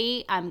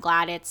somebody, I'm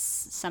glad it's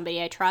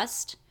somebody I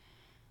trust.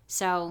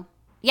 So,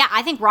 yeah,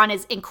 I think Ron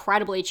is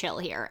incredibly chill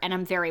here, and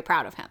I'm very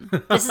proud of him.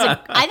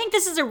 I think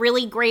this is a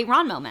really great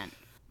Ron moment.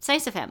 It's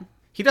nice of him.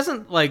 He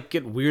doesn't, like,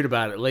 get weird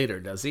about it later,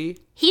 does he?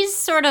 He's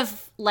sort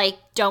of like,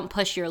 don't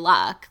push your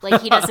luck.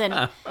 Like, he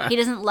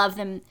doesn't love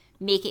them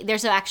making.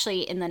 There's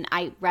actually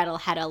I read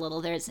ahead a little.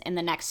 There's in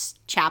the next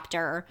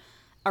chapter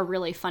a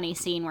really funny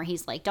scene where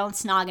he's like, don't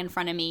snog in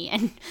front of me.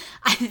 And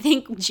I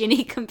think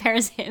Ginny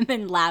compares him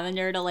and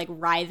Lavender to like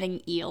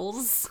writhing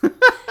eels.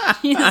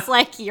 He's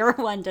like, you're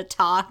one to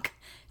talk.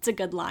 It's a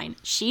good line.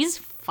 She's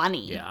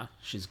funny. Yeah,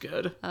 she's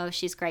good. Oh,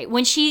 she's great.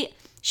 When she's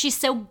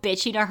so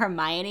bitchy to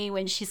Hermione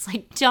when she's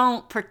like,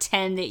 don't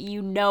pretend that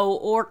you know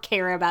or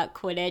care about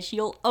Quidditch.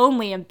 You'll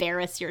only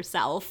embarrass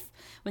yourself.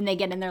 When they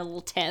get in their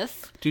little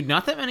tiff. Dude,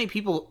 not that many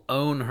people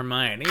own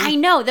Hermione. I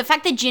know. The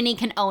fact that Ginny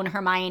can own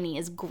Hermione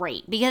is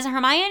great. Because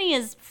Hermione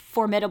is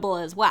formidable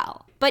as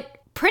well. But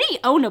pretty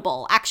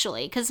ownable,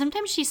 actually. Because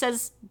sometimes she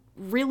says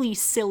really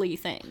silly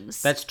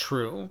things. That's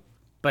true.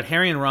 But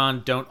Harry and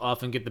Ron don't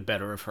often get the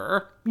better of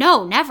her.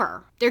 No,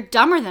 never. They're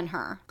dumber than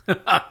her.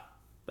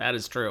 That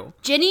is true.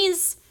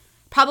 Ginny's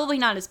probably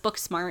not as book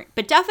smart,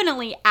 but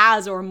definitely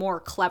as or more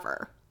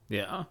clever.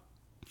 Yeah.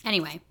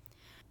 Anyway,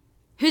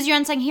 who's your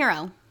unsung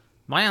hero?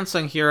 My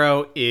unsung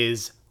hero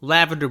is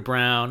Lavender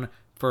Brown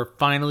for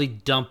finally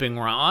dumping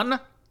Ron.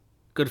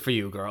 Good for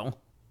you, girl.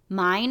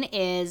 Mine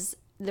is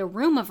the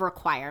Room of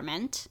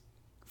Requirement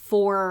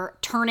for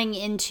turning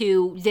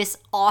into this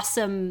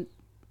awesome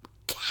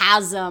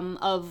chasm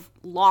of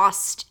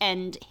lost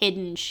and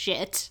hidden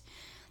shit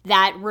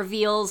that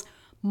reveals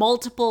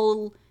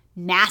multiple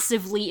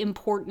massively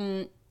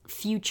important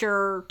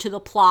future to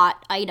the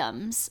plot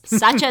items,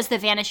 such as the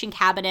Vanishing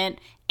Cabinet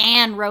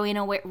and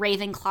Rowena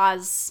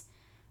Ravenclaw's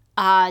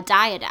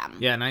diadem.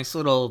 Yeah, nice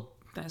little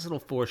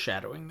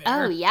foreshadowing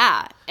there. Oh,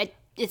 yeah.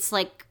 It's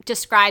like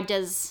described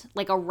as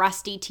like a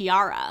rusty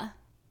tiara,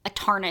 a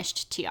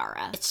tarnished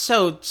tiara. It's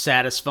so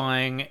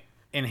satisfying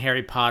in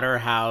Harry Potter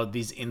how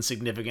these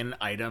insignificant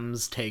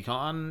items take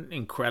on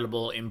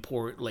incredible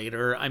import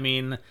later. I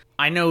mean,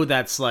 I know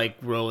that's like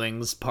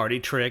Rowling's party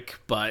trick,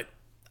 but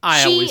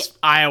I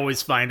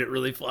always find it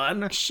really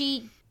fun.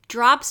 She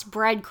drops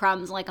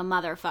breadcrumbs like a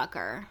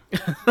motherfucker.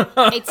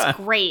 It's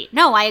great.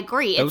 No, I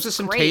agree. Those are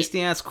some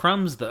tasty ass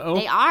crumbs, though.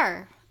 They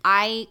are.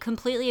 I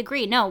completely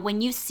agree. No,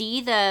 when you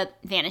see the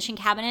Vanishing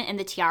Cabinet and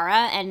the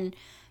tiara and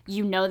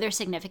you know their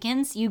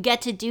significance, you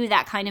get to do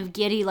that kind of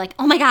giddy, like,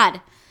 oh my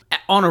god.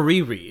 On a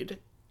reread.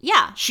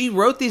 Yeah. She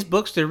wrote these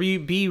books to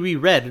be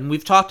reread, and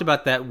we've talked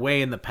about that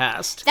way in the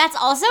past. That's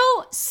also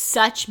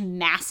such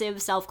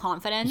massive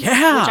self-confidence,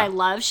 yeah, which I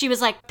love. She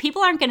was like,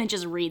 people aren't going to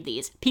just read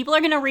these. People are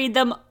going to read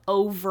them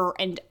over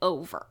and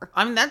over.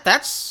 I mean,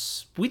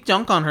 that's... We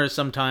dunk on her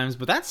sometimes,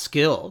 but that's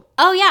skill.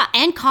 Oh, yeah,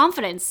 and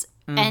confidence,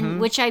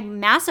 and which I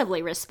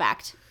massively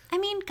respect. I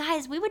mean,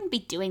 guys, we wouldn't be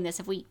doing this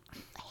if we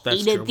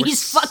hated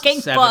these fucking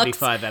books.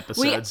 75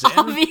 episodes We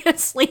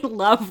obviously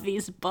love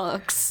these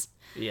books.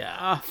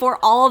 Yeah. For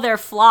all their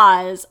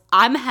flaws,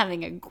 I'm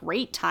having a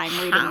great time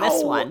reading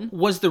this one.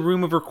 Was the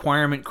Room of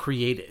Requirement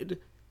created?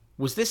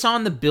 Was this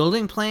on the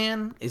building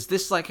plan? Is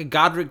this like a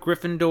Godric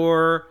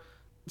Gryffindor,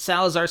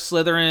 Salazar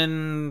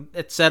Slytherin,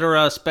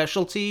 etc.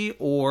 specialty?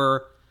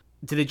 Or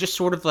did it just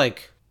sort of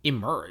like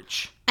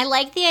emerge? I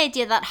like the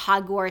idea that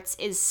Hogwarts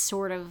is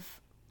sort of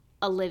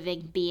a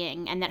living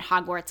being and that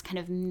Hogwarts kind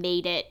of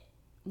made it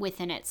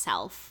within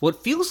itself. Well,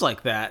 it feels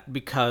like that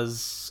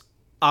because...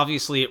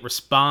 obviously it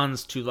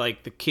responds to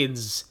like the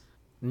kids'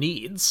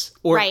 needs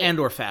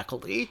or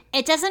faculty.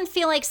 It doesn't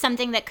feel like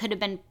something that could have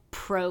been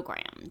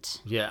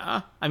programmed.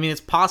 Yeah. I mean,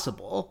 it's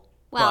possible.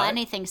 Well,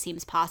 anything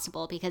seems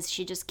possible because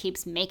she just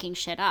keeps making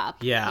shit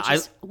up. Yeah. Which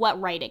is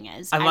what writing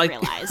is, I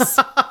realize.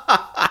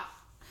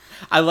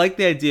 I like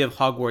the idea of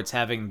Hogwarts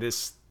having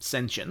this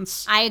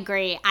sentience. I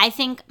agree. I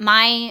think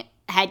my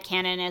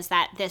headcanon is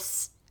that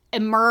this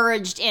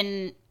emerged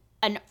in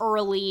an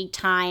early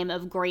time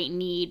of great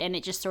need, and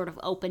it just sort of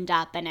opened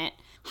up, and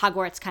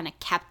Hogwarts kind of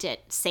kept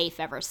it safe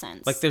ever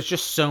since. Like, there's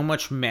just so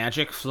much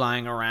magic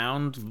flying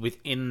around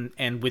within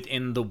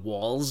the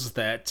walls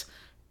that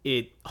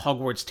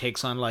Hogwarts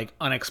takes on, like,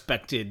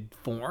 unexpected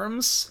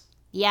forms.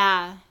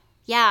 Yeah.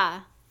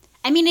 Yeah.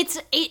 I mean,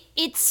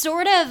 it's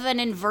sort of an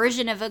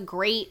inversion of a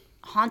great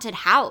haunted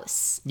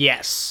house.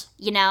 Yes.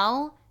 You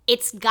know?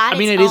 It's got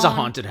it is a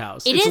haunted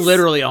house. It's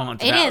literally a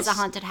haunted house. It is a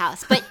haunted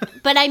house.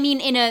 But I mean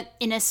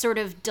in a sort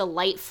of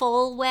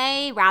delightful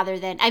way rather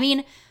than... I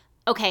mean,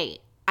 okay,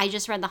 I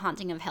just read The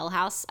Haunting of Hill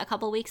House a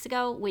couple weeks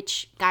ago,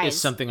 which, guys...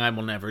 is something I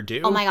will never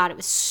do. Oh my god, it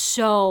was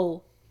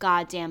so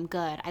goddamn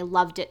good. I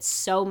loved it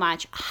so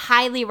much.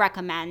 Highly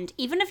recommend.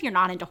 Even if you're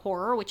not into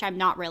horror, which I'm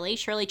not really.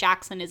 Shirley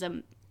Jackson is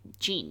a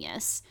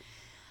genius.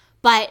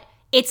 But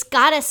it's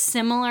got a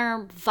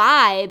similar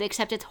vibe,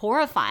 except it's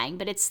horrifying.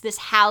 But it's this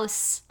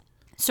house...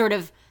 sort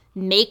of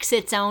makes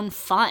its own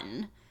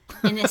fun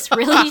in this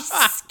really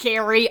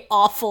scary,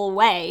 awful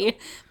way.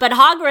 But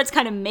Hogwarts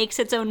kind of makes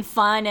its own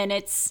fun, and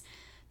it's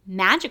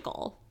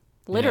magical,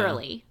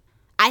 literally.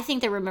 Yeah. I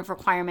think the Room of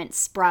Requirement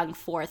sprung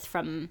forth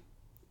from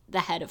the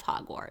head of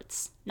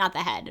Hogwarts. Not the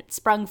head. It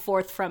sprung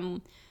forth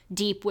from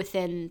deep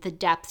within the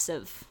depths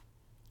of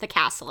the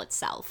castle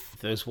itself.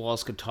 Those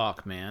walls could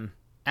talk, man.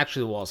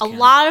 Actually, the walls can. A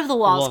lot of the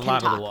walls can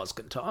talk. A lot of the walls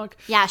can talk.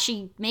 Yeah,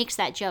 she makes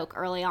that joke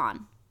early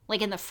on.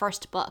 Like in the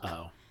first book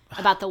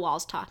about the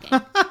walls talking.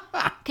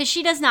 Because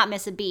she does not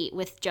miss a beat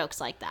with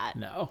jokes like that.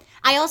 No.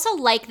 I also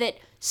like that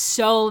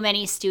so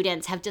many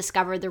students have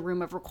discovered the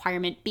Room of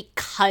Requirement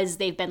because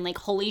they've been like,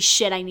 holy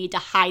shit, I need to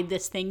hide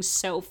this thing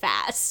so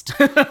fast.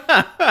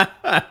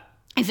 I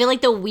feel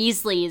like the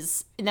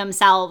Weasleys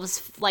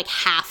themselves like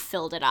half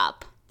filled it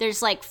up.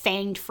 There's like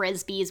fanged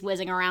frisbees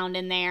whizzing around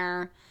in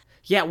there.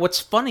 Yeah, what's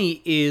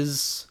funny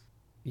is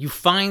you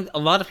find a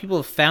lot of people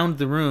have found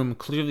the room,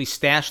 clearly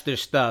stashed their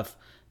stuff,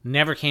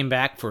 never came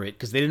back for it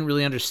because they didn't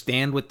really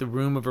understand what the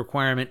Room of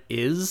Requirement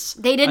is.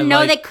 They didn't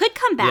know they could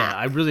come back. Yeah,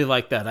 I really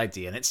like that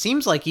idea. And it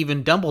seems like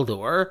even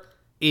Dumbledore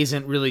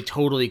isn't really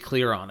totally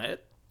clear on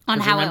it. On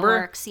how it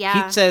works,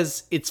 yeah. He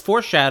says it's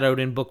foreshadowed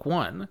in book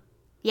 1.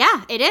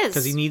 Yeah, it is.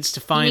 Because he needs to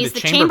find the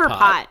chamber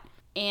pot.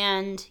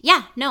 And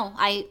yeah, no,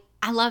 I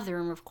love the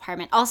Room of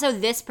Requirement. Also,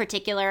 this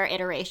particular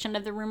iteration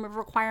of the Room of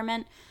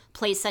Requirement,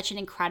 plays such an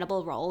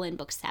incredible role in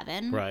book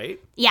 7. Right.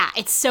 Yeah,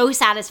 it's so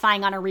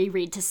satisfying on a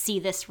reread to see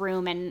this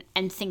room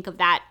and think of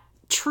that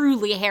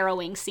truly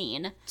harrowing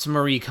scene. It's a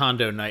Marie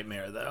Kondo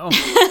nightmare, though.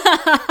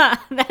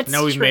 That's I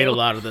know we've true. made a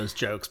lot of those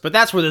jokes, but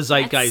that's where the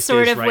zeitgeist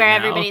Sort is of right where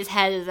now. everybody's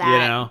head is at. You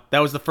know, that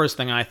was the first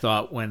thing I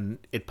thought when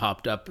it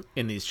popped up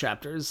in these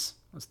chapters.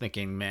 I was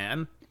thinking,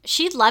 man,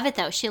 She'd love it,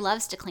 though. She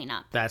loves to clean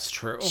up. that's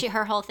true.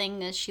 Her whole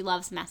thing is she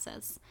loves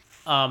messes.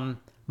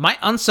 My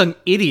unsung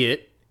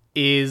idiot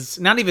is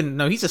not even,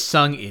 no, he's a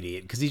sung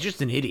idiot because he's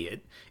just an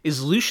idiot,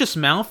 is Lucius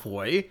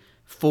Malfoy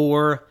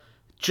for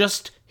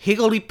just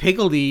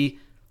higgledy-piggledy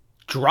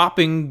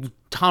dropping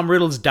Tom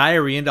Riddle's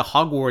diary into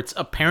Hogwarts,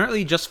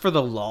 apparently just for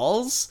the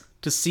lulz,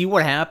 to see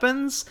what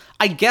happens.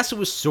 I guess it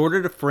was sort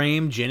of to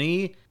frame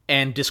Ginny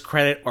and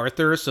discredit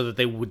Arthur so that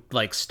they would,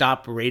 like,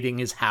 stop raiding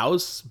his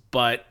house,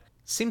 but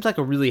seems like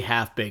a really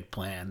half-baked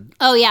plan.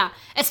 Oh, yeah.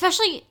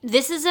 Especially,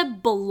 this is a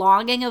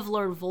belonging of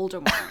Lord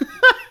Voldemort.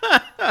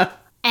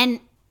 And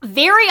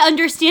very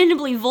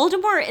understandably,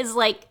 Voldemort is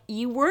like,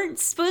 you weren't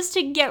supposed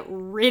to get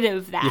rid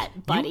of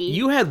that, buddy.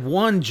 You had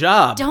one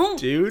job, Don't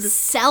dude.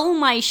 sell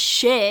my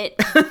shit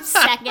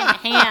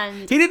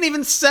secondhand. He didn't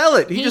even sell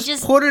it. He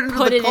just put it into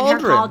the in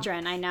cauldron. her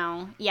cauldron. I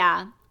know.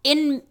 Yeah.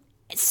 In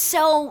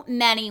so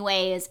many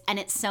ways and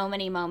at so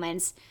many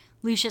moments,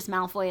 Lucius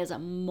Malfoy is a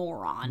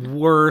moron.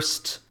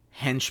 Worst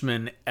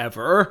henchman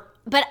ever.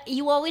 But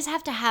you always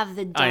have to have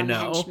the I dumb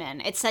know.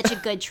 henchman. It's such a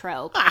good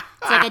trope.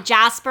 It's like a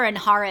Jasper and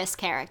Horace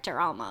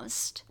character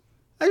almost.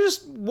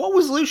 What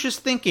was Lucius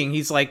thinking?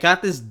 He's like,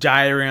 got this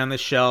diary on the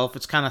shelf.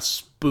 It's kind of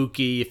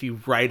spooky. If you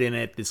write in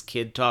it, this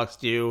kid talks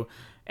to you.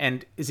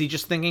 And is he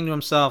just thinking to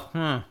himself,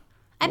 I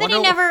bet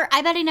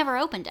he never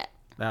opened it.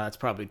 That's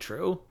probably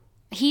true.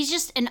 He's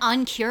just an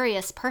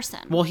uncurious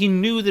person. Well, he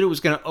knew that it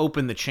was going to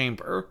open the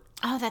chamber.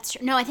 Oh, that's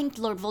true. No, I think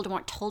Lord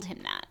Voldemort told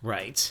him that.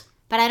 Right.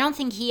 But I don't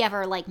think he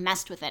ever,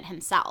 messed with it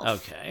himself.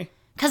 Okay.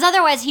 Because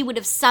otherwise he would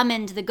have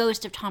summoned the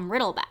ghost of Tom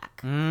Riddle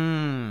back.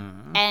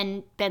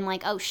 And been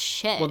like, oh,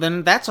 shit. Well,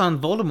 then that's on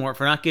Voldemort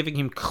for not giving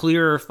him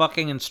clearer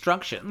fucking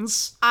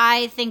instructions.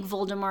 I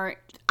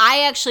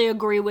actually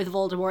agree with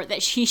Voldemort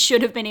that he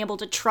should have been able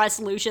to trust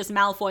Lucius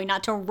Malfoy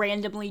not to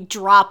randomly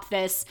drop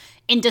this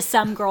into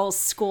some girl's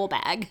school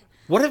bag.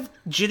 What if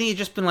Ginny had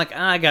just been like,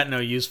 I got no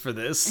use for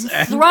this?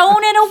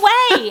 Thrown it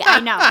away. I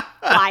know.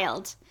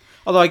 Wild.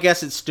 Although I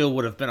guess it still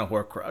would have been a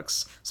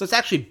Horcrux. So it's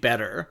actually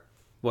better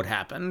what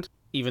happened,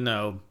 even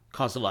though it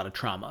caused a lot of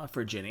trauma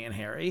for Ginny and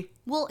Harry.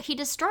 Well, he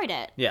destroyed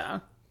it.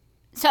 Yeah.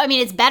 So, I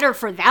mean, it's better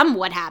for them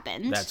what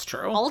happened. That's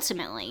true.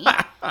 Ultimately.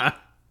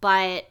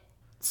 But,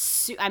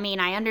 I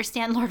mean, I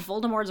understand Lord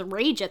Voldemort's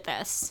rage at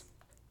this.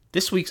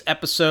 This week's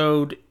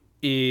episode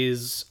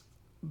is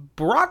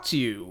brought to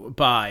you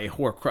by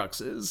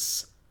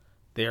Horcruxes.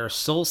 They are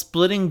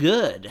soul-splitting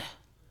good.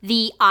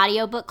 The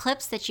audiobook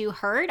clips that you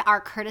heard are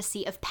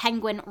courtesy of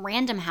Penguin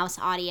Random House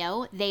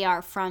Audio. They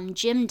are from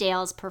Jim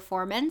Dale's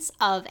performance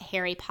of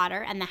Harry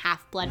Potter and the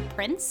Half-Blood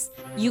Prince.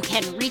 You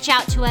can reach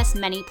out to us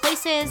many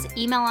places.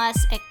 Email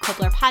us at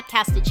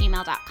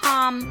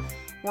quibblerpodcast@gmail.com.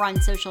 We're on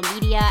social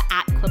media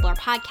at Quibbler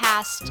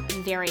Podcast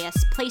in various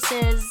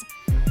places.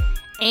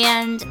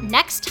 And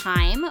next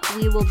time,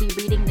 we will be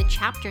reading the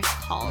chapters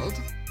called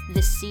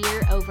The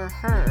Seer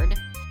Overheard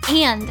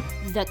and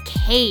The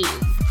Cave,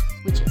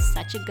 which is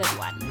such a good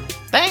one.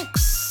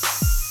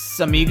 Thanks,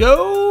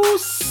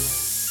 amigos!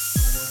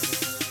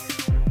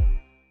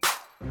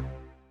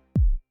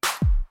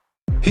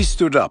 He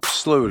stood up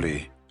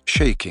slowly,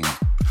 shaking,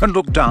 and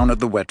looked down at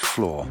the wet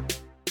floor.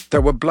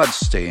 There were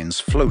bloodstains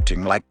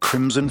floating like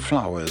crimson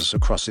flowers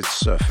across its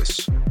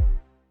surface.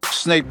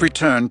 Snape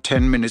returned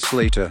 10 minutes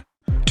later,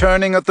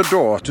 turning at the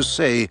door to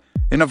say,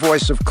 in a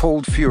voice of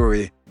cold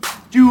fury,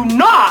 Do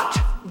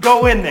not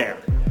go in there.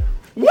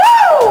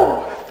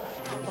 Woo!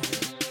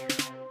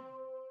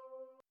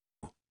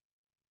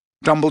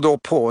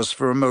 Dumbledore paused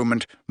for a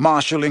moment,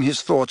 marshalling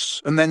his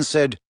thoughts, and then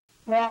said,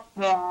 I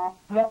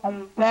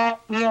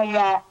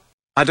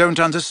don't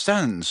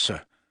understand,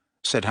 sir,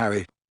 said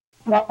Harry.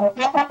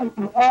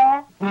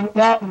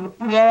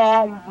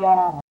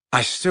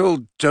 I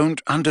still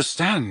don't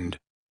understand,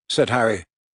 said Harry.